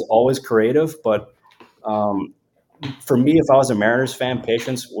Dipoto is always creative. But for me, if I was a Mariners fan,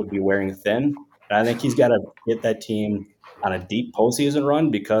 patience would be wearing thin. And I think he's got to get that team on a deep postseason run,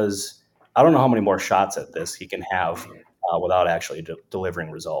 because I don't know how many more shots at this he can have without actually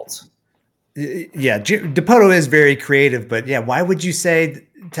delivering results. Yeah, Dipoto is very creative, but yeah, why would you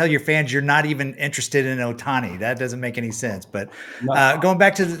tell your fans you're not even interested in Ohtani? That doesn't make any sense. But going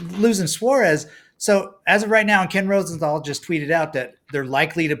back to losing Suarez, so as of right now, Ken Rosenthal just tweeted out that they're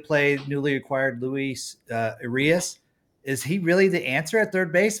likely to play newly acquired Luis Urias. Is he really the answer at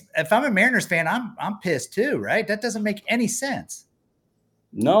third base? If I'm a Mariners fan, I'm pissed too, right? That doesn't make any sense.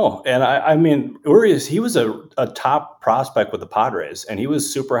 No, and I mean, Urias, he was a top prospect with the Padres, and he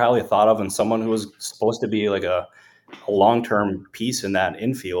was super highly thought of, and someone who was supposed to be like a long-term piece in that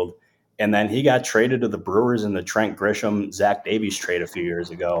infield. And then he got traded to the Brewers in the Trent Grisham, Zach Davies trade a few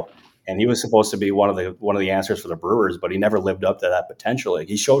years ago, and he was supposed to be one of the answers for the Brewers, but he never lived up to that potential.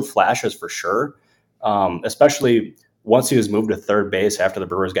 He showed flashes for sure, especially once he was moved to third base after the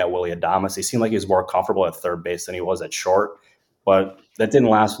Brewers got Willy Adames. He seemed like he was more comfortable at third base than he was at short. But that didn't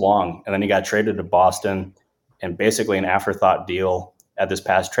last long. And then he got traded to Boston, and basically an afterthought deal at this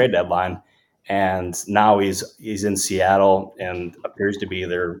past trade deadline. And now he's in Seattle and appears to be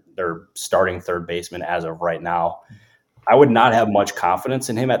their starting third baseman as of right now. I would not have much confidence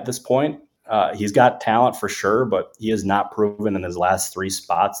in him at this point. He's got talent for sure, but he has not proven in his last 3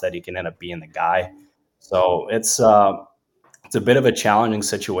 spots that he can end up being the guy. So it's a bit of a challenging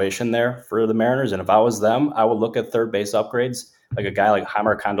situation there for the Mariners. And if I was them, I would look at third base upgrades. Like a guy like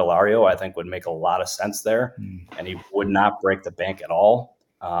Heimer Candelario, I think would make a lot of sense there, and he would not break the bank at all.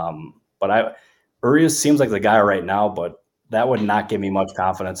 But Urias seems like the guy right now, but that would not give me much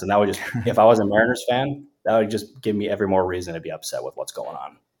confidence. And that would just, if I was a Mariners fan, that would just give me every more reason to be upset with what's going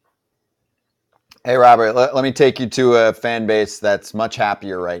on. Hey, Robert, let me take you to a fan base that's much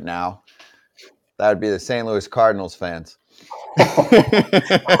happier right now. That would be the St. Louis Cardinals fans. Yeah.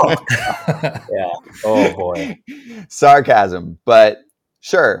 Oh boy. Sarcasm, but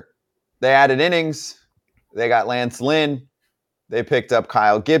sure. They added innings. They got Lance Lynn. They picked up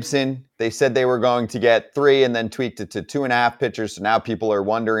Kyle Gibson. They said they were going to get 3 and then tweaked it to 2.5 pitchers. So now people are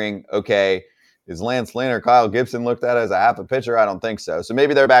wondering, okay, is Lance Lynn or Kyle Gibson looked at as a half a pitcher? I don't think so. So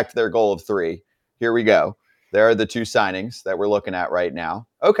maybe they're back to their goal of 3. Here we go. There are the 2 signings that we're looking at right now.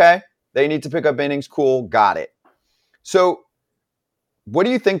 Okay. They need to pick up innings. Cool. Got it. So what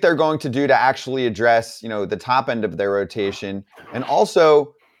do you think they're going to do to actually address, the top end of their rotation? And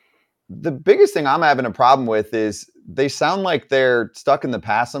also, the biggest thing I'm having a problem with is they sound like they're stuck in the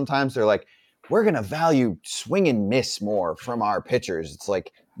past sometimes. They're like, we're going to value swing and miss more from our pitchers. It's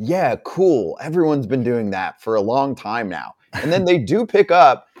like, yeah, cool. Everyone's been doing that for a long time now. And then they do pick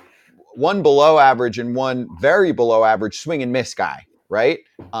up one below average and one very below average swing and miss guy, right?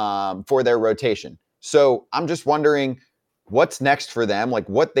 For their rotation. So I'm just wondering, what's next for them, like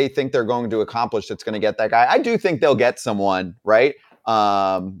what they think they're going to accomplish that's going to get that guy. I do think they'll get someone, right?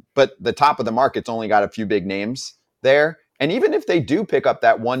 But the top of the market's only got a few big names there. And even if they do pick up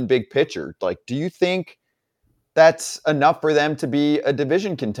that one big pitcher, like, do you think that's enough for them to be a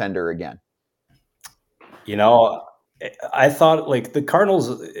division contender again? You know, I thought like the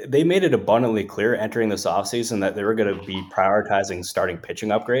Cardinals, they made it abundantly clear entering this offseason that they were going to be prioritizing starting pitching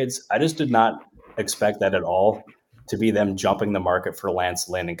upgrades. I just did not expect that at all to be them jumping the market for Lance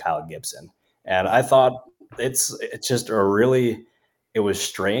Lynn and Kyle Gibson. And I thought it's just it was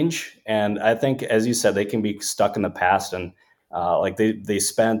strange. And I think, as you said, they can be stuck in the past. And like they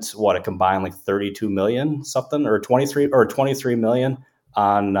spent a combined like 32 million something or 23 million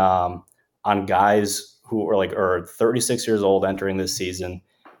on guys who are 36 years old entering this season.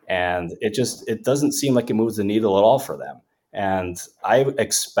 And it doesn't seem like it moves the needle at all for them. And I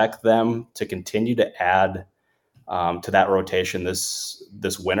expect them to continue to add to that rotation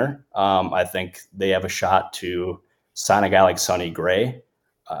this winter. I think they have a shot to sign a guy like Sonny Gray.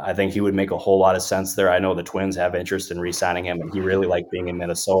 I think he would make a whole lot of sense there. I know the Twins have interest in re-signing him, and he really liked being in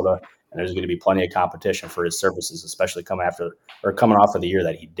Minnesota. And there's going to be plenty of competition for his services, especially coming off of the year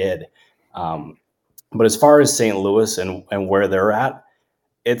that he did. But as far as St. Louis and where they're at,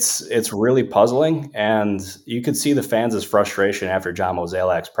 it's really puzzling. And you could see the fans' frustration after John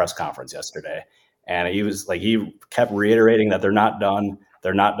Mozeliak's press conference yesterday. And he kept reiterating that they're not done.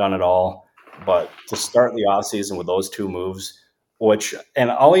 They're not done at all. But to start the offseason with those two moves,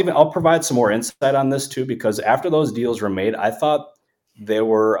 I'll provide some more insight on this too, because after those deals were made, I thought they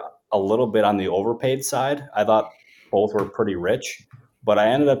were a little bit on the overpaid side. I thought both were pretty rich, but I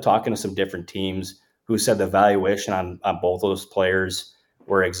ended up talking to some different teams who said the valuation on both those players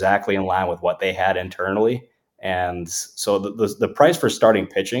were exactly in line with what they had internally. And so the price for starting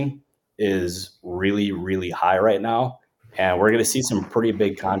pitching is really, really high right now. And we're going to see some pretty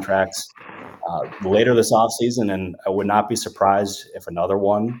big contracts later this offseason, and I would not be surprised if another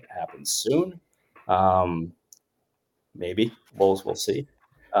one happens soon. Maybe we'll see.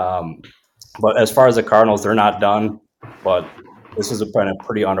 But as far as the Cardinals, they're not done. But this has been a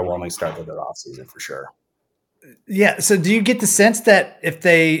pretty underwhelming start to their offseason for sure. Yeah. So do you get the sense that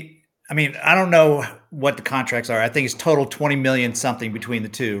I don't know what the contracts are. I think it's total 20 million something between the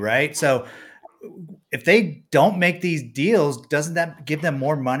two, right? So if they don't make these deals, doesn't that give them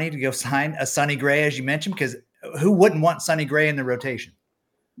more money to go sign a Sonny Gray, as you mentioned? Because who wouldn't want Sonny Gray in the rotation?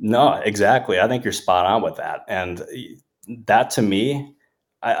 No, exactly. I think you're spot on with that. And that to me,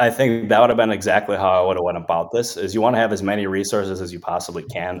 I think that would have been exactly how I would have went about this, is you want to have as many resources as you possibly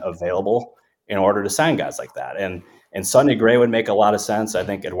can available in order to sign guys like that. And Sonny Gray would make a lot of sense. I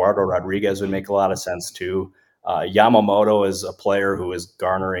think Eduardo Rodriguez would make a lot of sense too. Yamamoto is a player who is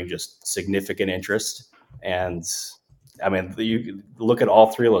garnering just significant interest. And I mean, you look at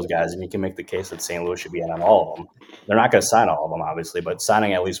all three of those guys and you can make the case that St. Louis should be in on all of them. They're not going to sign all of them, obviously, but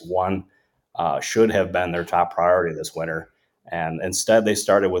signing at least one should have been their top priority this winter. And instead they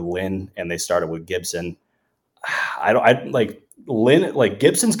started with Lynn and they started with Gibson. I like Lynn, like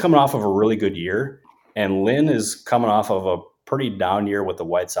Gibson's coming off of a really good year, and Lynn is coming off of a pretty down year with the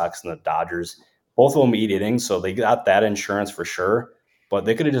White Sox and the Dodgers. Both of them eat innings, so they got that insurance for sure. But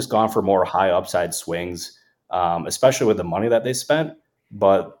they could have just gone for more high upside swings, especially with the money that they spent.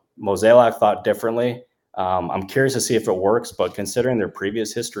 But Mozeliak thought differently. I'm curious to see if it works, but considering their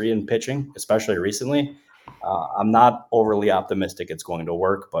previous history in pitching, especially recently, I'm not overly optimistic it's going to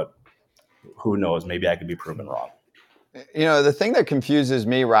work, but who knows? Maybe I could be proven wrong. You know, the thing that confuses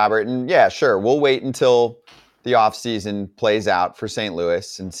me, Robert, and yeah, sure, we'll wait until the offseason plays out for St.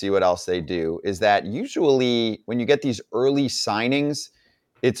 Louis and see what else they do, is that usually when you get these early signings,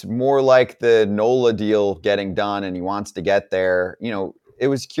 it's more like the Nola deal getting done and he wants to get there. You know, it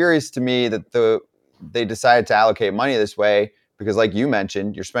was curious to me that they decided to allocate money this way because, like you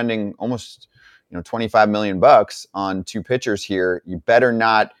mentioned, you're spending almost, $25 million on two pitchers here. You better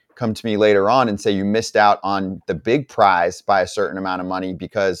not come to me later on and say you missed out on the big prize by a certain amount of money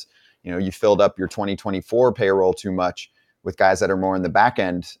because, you filled up your 2024 payroll too much with guys that are more in the back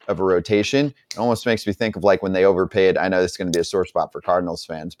end of a rotation. It almost makes me think of like when they overpaid. I know this is going to be a sore spot for Cardinals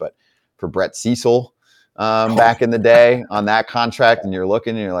fans, but for Brett Cecil back in the day on that contract, and you're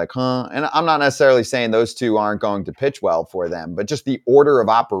looking and you're like, huh? And I'm not necessarily saying those two aren't going to pitch well for them, but just the order of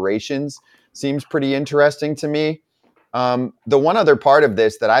operations seems pretty interesting to me. The one other part of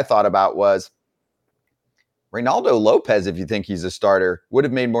this that I thought about was Reynaldo Lopez, if you think he's a starter, would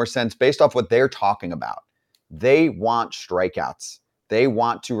have made more sense based off what they're talking about. They want strikeouts. They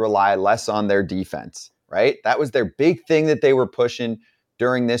want to rely less on their defense, right? That was their big thing that they were pushing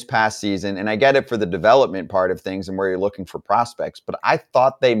during this past season, and I get it for the development part of things and where you're looking for prospects, but I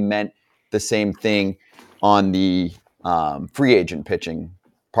thought they meant the same thing on the free agent pitching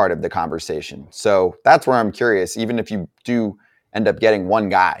part of the conversation. So that's where I'm curious, even if you do end up getting one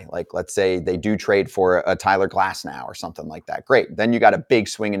guy, like let's say they do trade for a Tyler Glasnow or something like that. Great. Then you got a big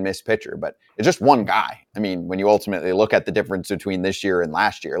swing and miss pitcher, but it's just one guy. I mean, when you ultimately look at the difference between this year and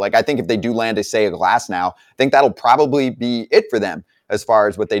last year, like I think if they do land a Glasnow, I think that'll probably be it for them as far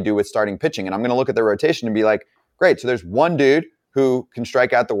as what they do with starting pitching. And I'm going to look at their rotation and be like, great. So there's one dude who can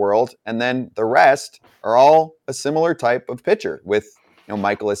strike out the world, and then the rest are all a similar type of pitcher with,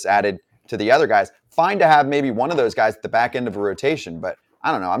 Michaelis added to the other guys. Fine to have maybe one of those guys at the back end of a rotation, but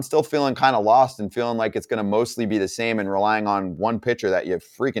I don't know. I'm still feeling kind of lost and feeling like it's going to mostly be the same and relying on one pitcher that you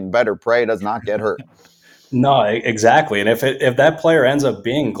freaking better pray does not get hurt. No, exactly. And if that player ends up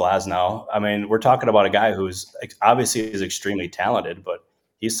being Glasnow, I mean, we're talking about a guy who's obviously is extremely talented, but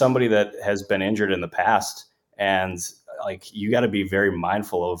he's somebody that has been injured in the past, and like you got to be very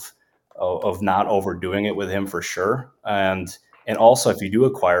mindful of not overdoing it with him for sure. And also, if you do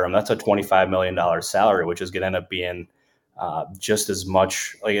acquire him, that's a $25 million salary, which is going to end up being just as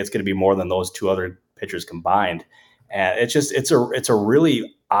much. Like it's going to be more than those two other pitchers combined. And it's a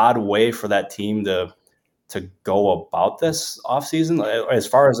really odd way for that team to go about this offseason as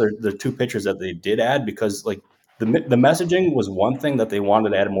far as the two pitchers that they did add, because like the messaging was one thing that they wanted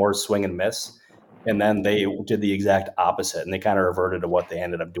to add more swing and miss. And then they did the exact opposite, and they kind of reverted to what they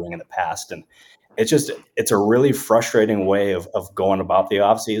ended up doing in the past. And it's a really frustrating way of going about the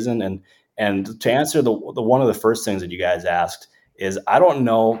offseason. And to answer the one of the first things that you guys asked is, I don't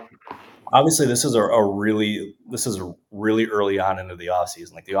know. Obviously, this is really early on into the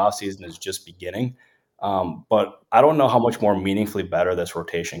offseason. Like the offseason is just beginning. But I don't know how much more meaningfully better this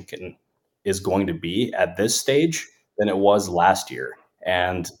rotation is going to be at this stage than it was last year.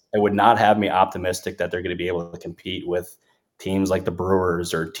 And it would not have me optimistic that they're going to be able to compete with teams like the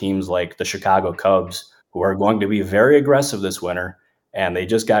Brewers or teams like the Chicago Cubs, who are going to be very aggressive this winter. And they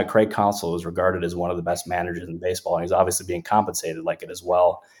just got Craig Counsell, who's regarded as one of the best managers in baseball, and he's obviously being compensated like it as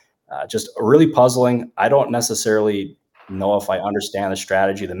well. Just really puzzling. I don't necessarily know if I understand the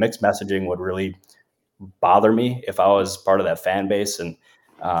strategy. The mixed messaging would really bother me if I was part of that fan base. And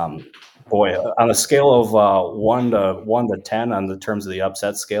boy, on a scale of 1 to 10 on the terms of the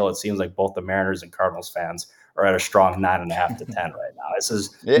upset scale, it seems like both the Mariners and Cardinals fans are at a strong 9.5 to 10 right now. This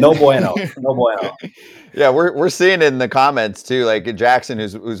is no bueno, no bueno. Yeah, we're seeing it in the comments too. Like Jackson,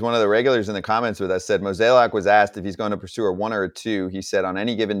 who's one of the regulars in the comments with us, said Mozeliak was asked if he's going to pursue a 1 or a 2. He said on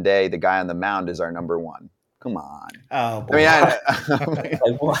any given day, the guy on the mound is our number 1. Come on. Oh, boy. I mean,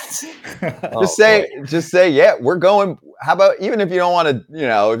 like what? Just say, yeah, we're going. How about even if you don't want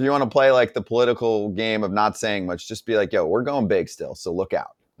to, if you want to play like the political game of not saying much, just be like, yo, we're going big still. So look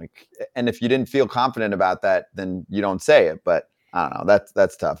out. Like, and if you didn't feel confident about that, then you don't say it. But I don't know.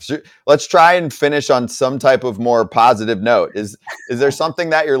 That's tough. Let's try and finish on some type of more positive note. Is there something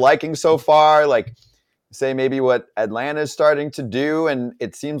that you're liking so far? Like, say maybe what Atlanta is starting to do, and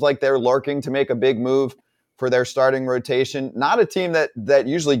it seems like they're lurking to make a big move for their starting rotation. Not a team that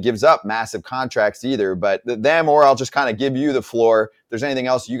usually gives up massive contracts either, but them, or I'll just kind of give you the floor. If there's anything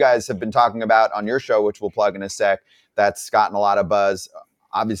else you guys have been talking about on your show, which we'll plug in a sec, that's gotten a lot of buzz.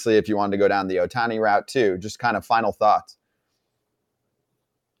 Obviously, if you wanted to go down the Ohtani route too, just kind of final thoughts.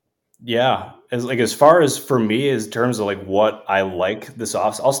 Yeah, as far as for me, in terms of like what I like this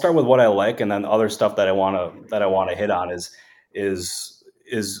off, I'll start with what I like, and then other stuff that I want to hit on is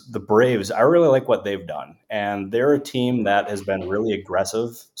the Braves. I really like what they've done, and they're a team that has been really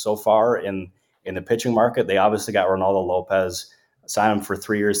aggressive so far in the pitching market. They obviously got Ronaldo Lopez, signed him for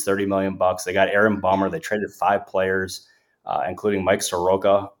 3 years, $30 million. They got Aaron Bummer. They traded 5 players, including Mike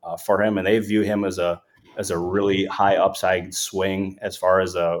Soroka, for him, and they view him as a really high upside swing as far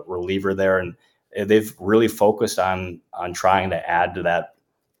as a reliever there. And they've really focused on trying to add to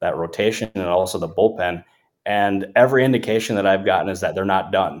that rotation and also the bullpen. And every indication that I've gotten is that they're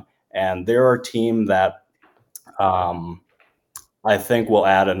not done. And they're a team that I think will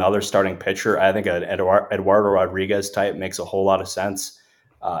add another starting pitcher. I think an Eduardo Rodriguez type makes a whole lot of sense.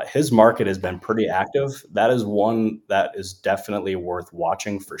 His market has been pretty active. That is one that is definitely worth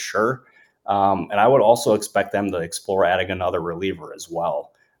watching for sure. And I would also expect them to explore adding another reliever as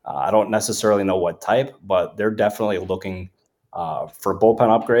well. I don't necessarily know what type, but they're definitely looking for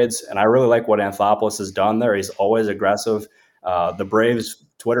bullpen upgrades. And I really like what Anthopoulos has done there. He's always aggressive. The Braves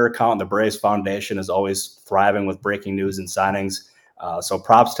Twitter account, the Braves Foundation, is always thriving with breaking news and signings. So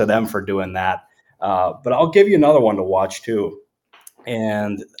props to them for doing that. But I'll give you another one to watch too.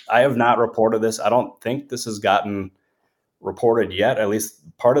 And I have not reported this. I don't think this has gotten reported yet, at least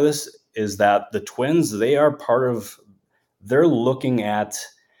part of this, is that the Twins, they're looking at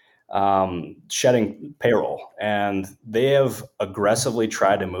shedding payroll, and they have aggressively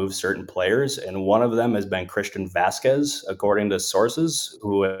tried to move certain players, and one of them has been Christian Vazquez, according to sources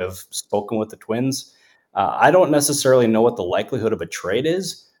who have spoken with the Twins. I don't necessarily know what the likelihood of a trade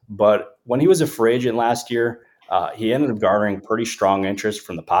is, but when he was a free agent last year, he ended up garnering pretty strong interest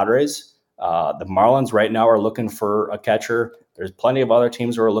from the Padres. The Marlins right now are looking for a catcher. There's plenty of other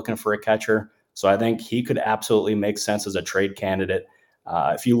teams who are looking for a catcher. So I think he could absolutely make sense as a trade candidate.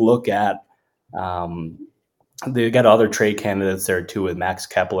 If you look at, they got other trade candidates there too with Max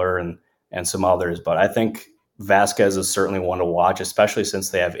Kepler and some others, but I think Vazquez is certainly one to watch, especially since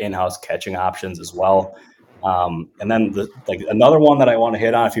they have in-house catching options as well. And then another one that I want to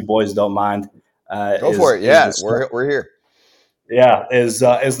hit on, if you boys don't mind, go for it. Yeah, we're here. Yeah, is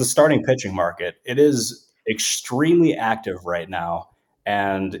the starting pitching market. It is extremely active right now,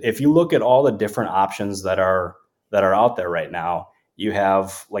 and if you look at all the different options that are out there right now, you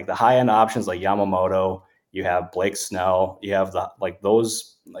have like the high end options like Yamamoto, you have Blake Snell, you have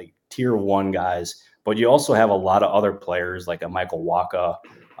those tier 1 guys, but you also have a lot of other players like a Michael Wacha.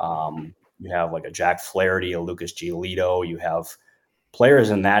 You have like a Jack Flaherty, a Lucas Giolito. You have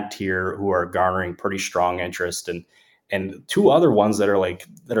players in that tier who are garnering pretty strong interest, and two other ones that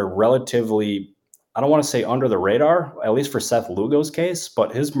are relatively, I don't want to say under the radar, at least for Seth Lugo's case,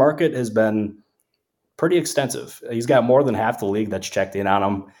 but his market has been pretty extensive. He's got more than half the league that's checked in on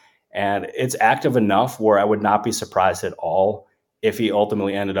him, and it's active enough where I would not be surprised at all if he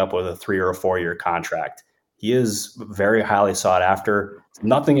ultimately ended up with a 3 or a 4 year contract. He is very highly sought after.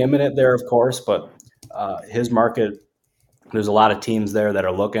 Nothing imminent there, of course, but his market, there's a lot of teams there that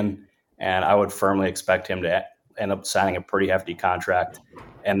are looking, and I would firmly expect him to end up signing a pretty hefty contract.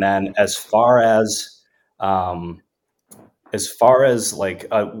 And then as far as like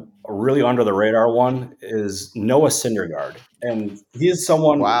a really under the radar one is Noah Syndergaard. And he is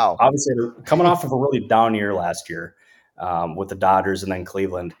someone, obviously coming off of a really down year last year with the Dodgers and then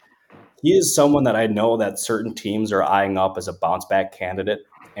Cleveland. He is someone that I know that certain teams are eyeing up as a bounce back candidate.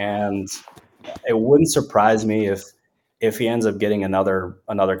 And it wouldn't surprise me if he ends up getting another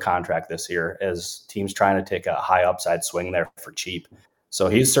contract this year, as teams trying to take a high upside swing there for cheap. So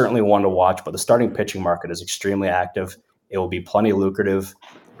he's certainly one to watch, but the starting pitching market is extremely active. It will be plenty lucrative,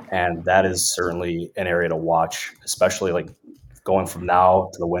 and that is certainly an area to watch, especially like going from now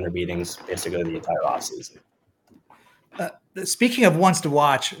to the winter meetings, basically the entire offseason. Speaking of ones to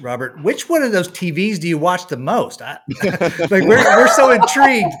watch, Robert, which one of those TVs do you watch the most? We're so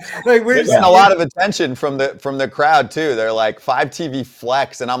intrigued. We're getting a lot of attention from the crowd too. They're like 5 TV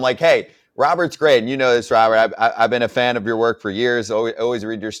flex, and I'm like, hey, Robert's great, and you know this, Robert. I've been a fan of your work for years. Always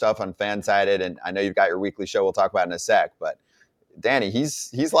read your stuff on Fansided, and I know you've got your weekly show we'll talk about in a sec. But Danny,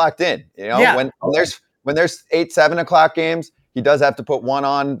 he's locked in. You know, yeah. when there's 8-7 o'clock games, he does have to put one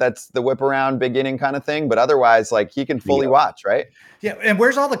on. That's the whip around big inning kind of thing. But otherwise, like, he can fully watch, right? Yeah. And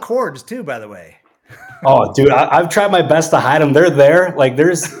where's all the cords too, by the way? Oh, dude, I've tried my best to hide them. They're there. I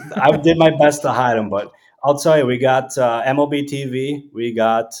did my best to hide them, but I'll tell you, we got MLB TV. We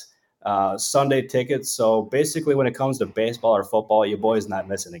got Sunday tickets. So basically when it comes to baseball or football, your boy's not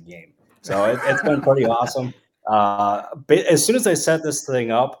missing a game. So it's been pretty awesome. As soon as I set this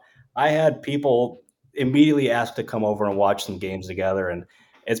thing up, I had people immediately asked to come over and watch some games together, and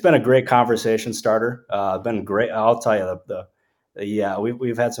it's been a great conversation starter. Been great. I'll tell you,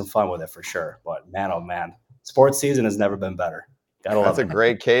 we've had some fun with it for sure. But man, oh man, sports season has never been better. That's a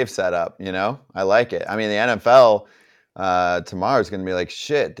great cave setup. You know, I like it. I mean, the NFL tomorrow is going to be like,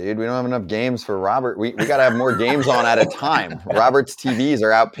 shit, dude, we don't have enough games for Robert. We got to have more games on at a time. Robert's TVs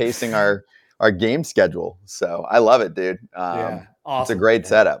are outpacing our game schedule. So I love it, dude. Yeah. Awesome. It's a great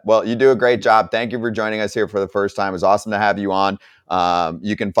setup. Well, you do a great job. Thank you for joining us here for the first time. It was awesome to have you on.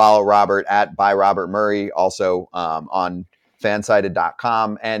 You can follow Robert at by Robert Murray, also on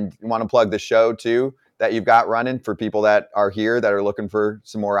fansided.com. And you want to plug the show too that you've got running for people that are here that are looking for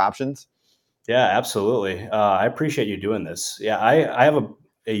some more options? Yeah, absolutely. I appreciate you doing this. Yeah, I have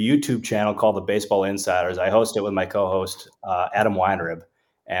a YouTube channel called The Baseball Insiders. I host it with my co-host, Adam Weinrib,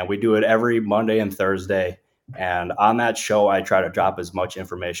 and we do it every Monday and Thursday. And on that show, I try to drop as much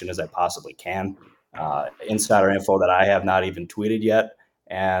information as I possibly can, insider info that I have not even tweeted yet.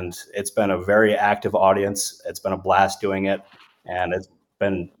 And it's been a very active audience. It's been a blast doing it. And it's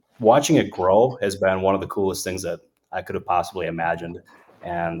been watching it grow has been one of the coolest things that I could have possibly imagined.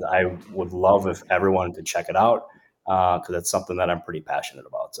 And I would love if everyone could check it out because it's something that I'm pretty passionate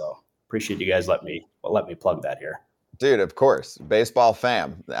about. So appreciate you guys let me plug that here. Dude, of course. Baseball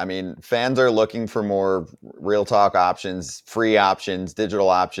fam. I mean, fans are looking for more real talk options, free options,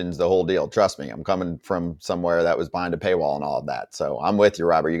 digital options, the whole deal. Trust me, I'm coming from somewhere that was behind a paywall and all of that. So I'm with you,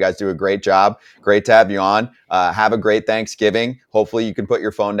 Robert. You guys do a great job. Great to have you on. Have a great Thanksgiving. Hopefully you can put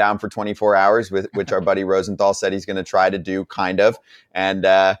your phone down for 24 hours, which our buddy Rosenthal said he's going to try to do, kind of. And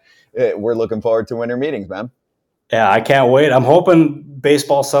we're looking forward to winter meetings, man. Yeah, I can't wait. I'm hoping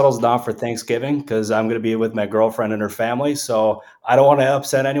baseball settles down for Thanksgiving because I'm going to be with my girlfriend and her family. So I don't want to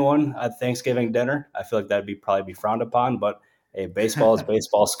upset anyone at Thanksgiving dinner. I feel like that'd probably be frowned upon. But hey, baseball is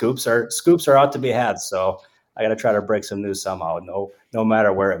baseball. Scoops are out to be had. So I got to try to break some news somehow. No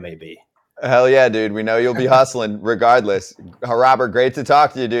matter where it may be. Hell yeah, dude. We know you'll be hustling regardless. Robert, great to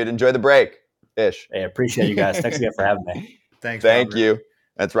talk to you, dude. Enjoy the break. Ish. Hey, appreciate you guys. Thanks again for having me. Thank you.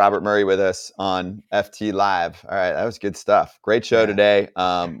 That's Robert Murray with us on FT Live. All right, that was good stuff. Great show today.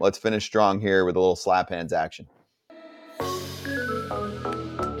 Let's finish strong here with a little slap hands action.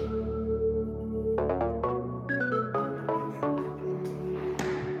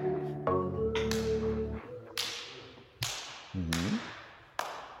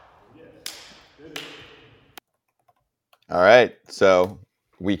 All right, so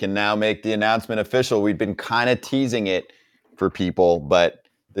we can now make the announcement official. We've been kind of teasing it for people, but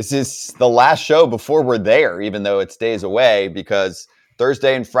this is the last show before we're there, even though it's days away, because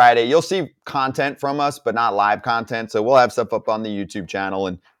Thursday and Friday, you'll see content from us, but not live content. So we'll have stuff up on the YouTube channel,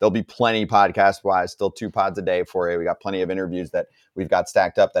 and there'll be plenty podcast-wise, still 2 pods a day for you. We got plenty of interviews that we've got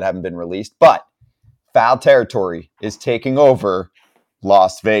stacked up that haven't been released. But Foul Territory is taking over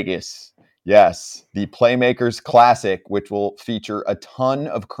Las Vegas. Yes, the Playmakers Classic, which will feature a ton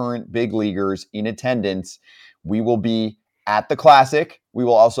of current big leaguers in attendance. We will be at the Classic. We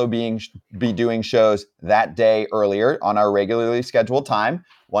will also be doing shows that day earlier on our regularly scheduled time,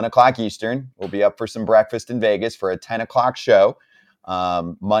 1 o'clock Eastern. We'll be up for some breakfast in Vegas for a 10 o'clock show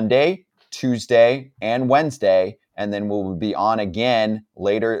Monday, Tuesday, and Wednesday. And then we'll be on again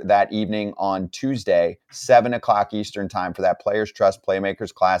later that evening on Tuesday, 7 o'clock Eastern time for that Players Trust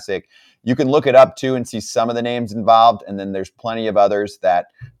Playmakers Classic. You can look it up too and see some of the names involved. And then there's plenty of others that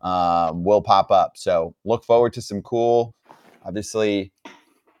will pop up. So look forward to some cool, obviously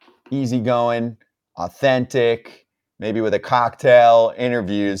easygoing, authentic, maybe with a cocktail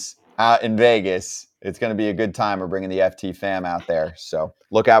interviews out in Vegas. It's going to be a good time. We're bringing the FT fam out there. So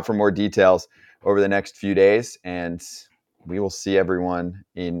look out for more details over the next few days, and we will see everyone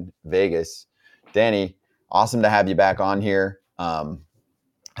in Vegas. Danny, awesome to have you back on here.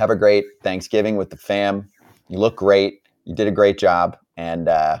 Have a great Thanksgiving with the fam. You look great. You did a great job, and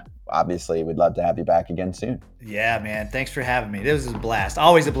obviously we'd love to have you back again soon. Yeah, man. Thanks for having me. This was a blast.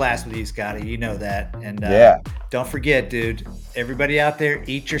 Always a blast with you, Scotty. You know that. And don't forget, dude, everybody out there,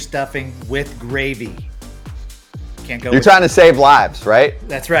 eat your stuffing with gravy. Can't go. You're trying to save lives, right?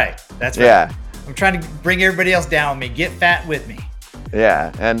 That's right. That's right. Yeah. I'm trying to bring everybody else down with me. Get fat with me.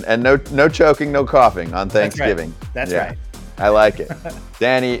 Yeah, and no choking, no coughing on Thanksgiving. That's right. I like it.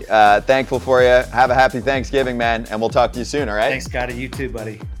 Danny, thankful for you. Have a happy Thanksgiving, man, and we'll talk to you soon, all right? Thanks, Scotty. You too,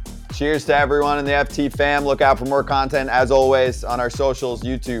 buddy. Cheers to everyone in the FT fam. Look out for more content, as always, on our socials,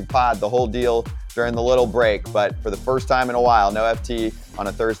 YouTube, pod, the whole deal during the little break. But for the first time in a while, no FT on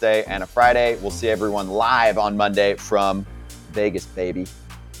a Thursday and a Friday. We'll see everyone live on Monday from Vegas, baby.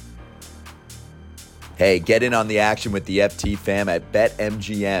 Hey, get in on the action with the FT fam at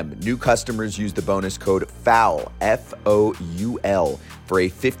BetMGM. New customers use the bonus code FOUL, F-O-U-L, for a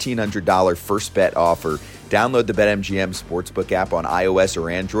 $1,500 first bet offer. Download the BetMGM Sportsbook app on iOS or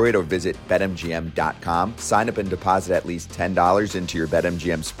Android, or visit BetMGM.com. Sign up and deposit at least $10 into your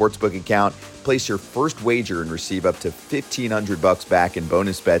BetMGM Sportsbook account. Place your first wager and receive up to $1,500 back in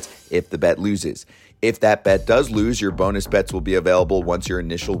bonus bets if the bet loses. If that bet does lose, your bonus bets will be available once your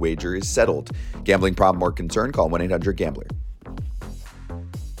initial wager is settled. Gambling problem or concern? Call 1-800-GAMBLER.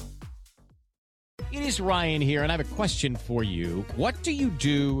 It is Ryan here, and I have a question for you. What do you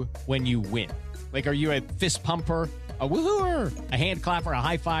do when you win? Like, are you a fist pumper, a woo-hooer, a hand clapper, a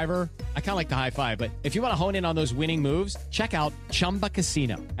high-fiver? I kind of like the high-five, but if you want to hone in on those winning moves, check out Chumba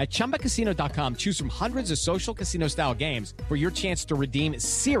Casino. At ChumbaCasino.com, choose from hundreds of social casino-style games for your chance to redeem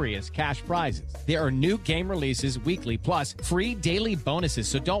serious cash prizes. There are new game releases weekly, plus free daily bonuses,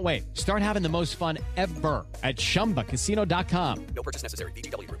 so don't wait. Start having the most fun ever at ChumbaCasino.com. No purchase necessary.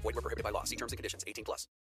 VGW Group. Void where prohibited by law. See terms and conditions. 18+.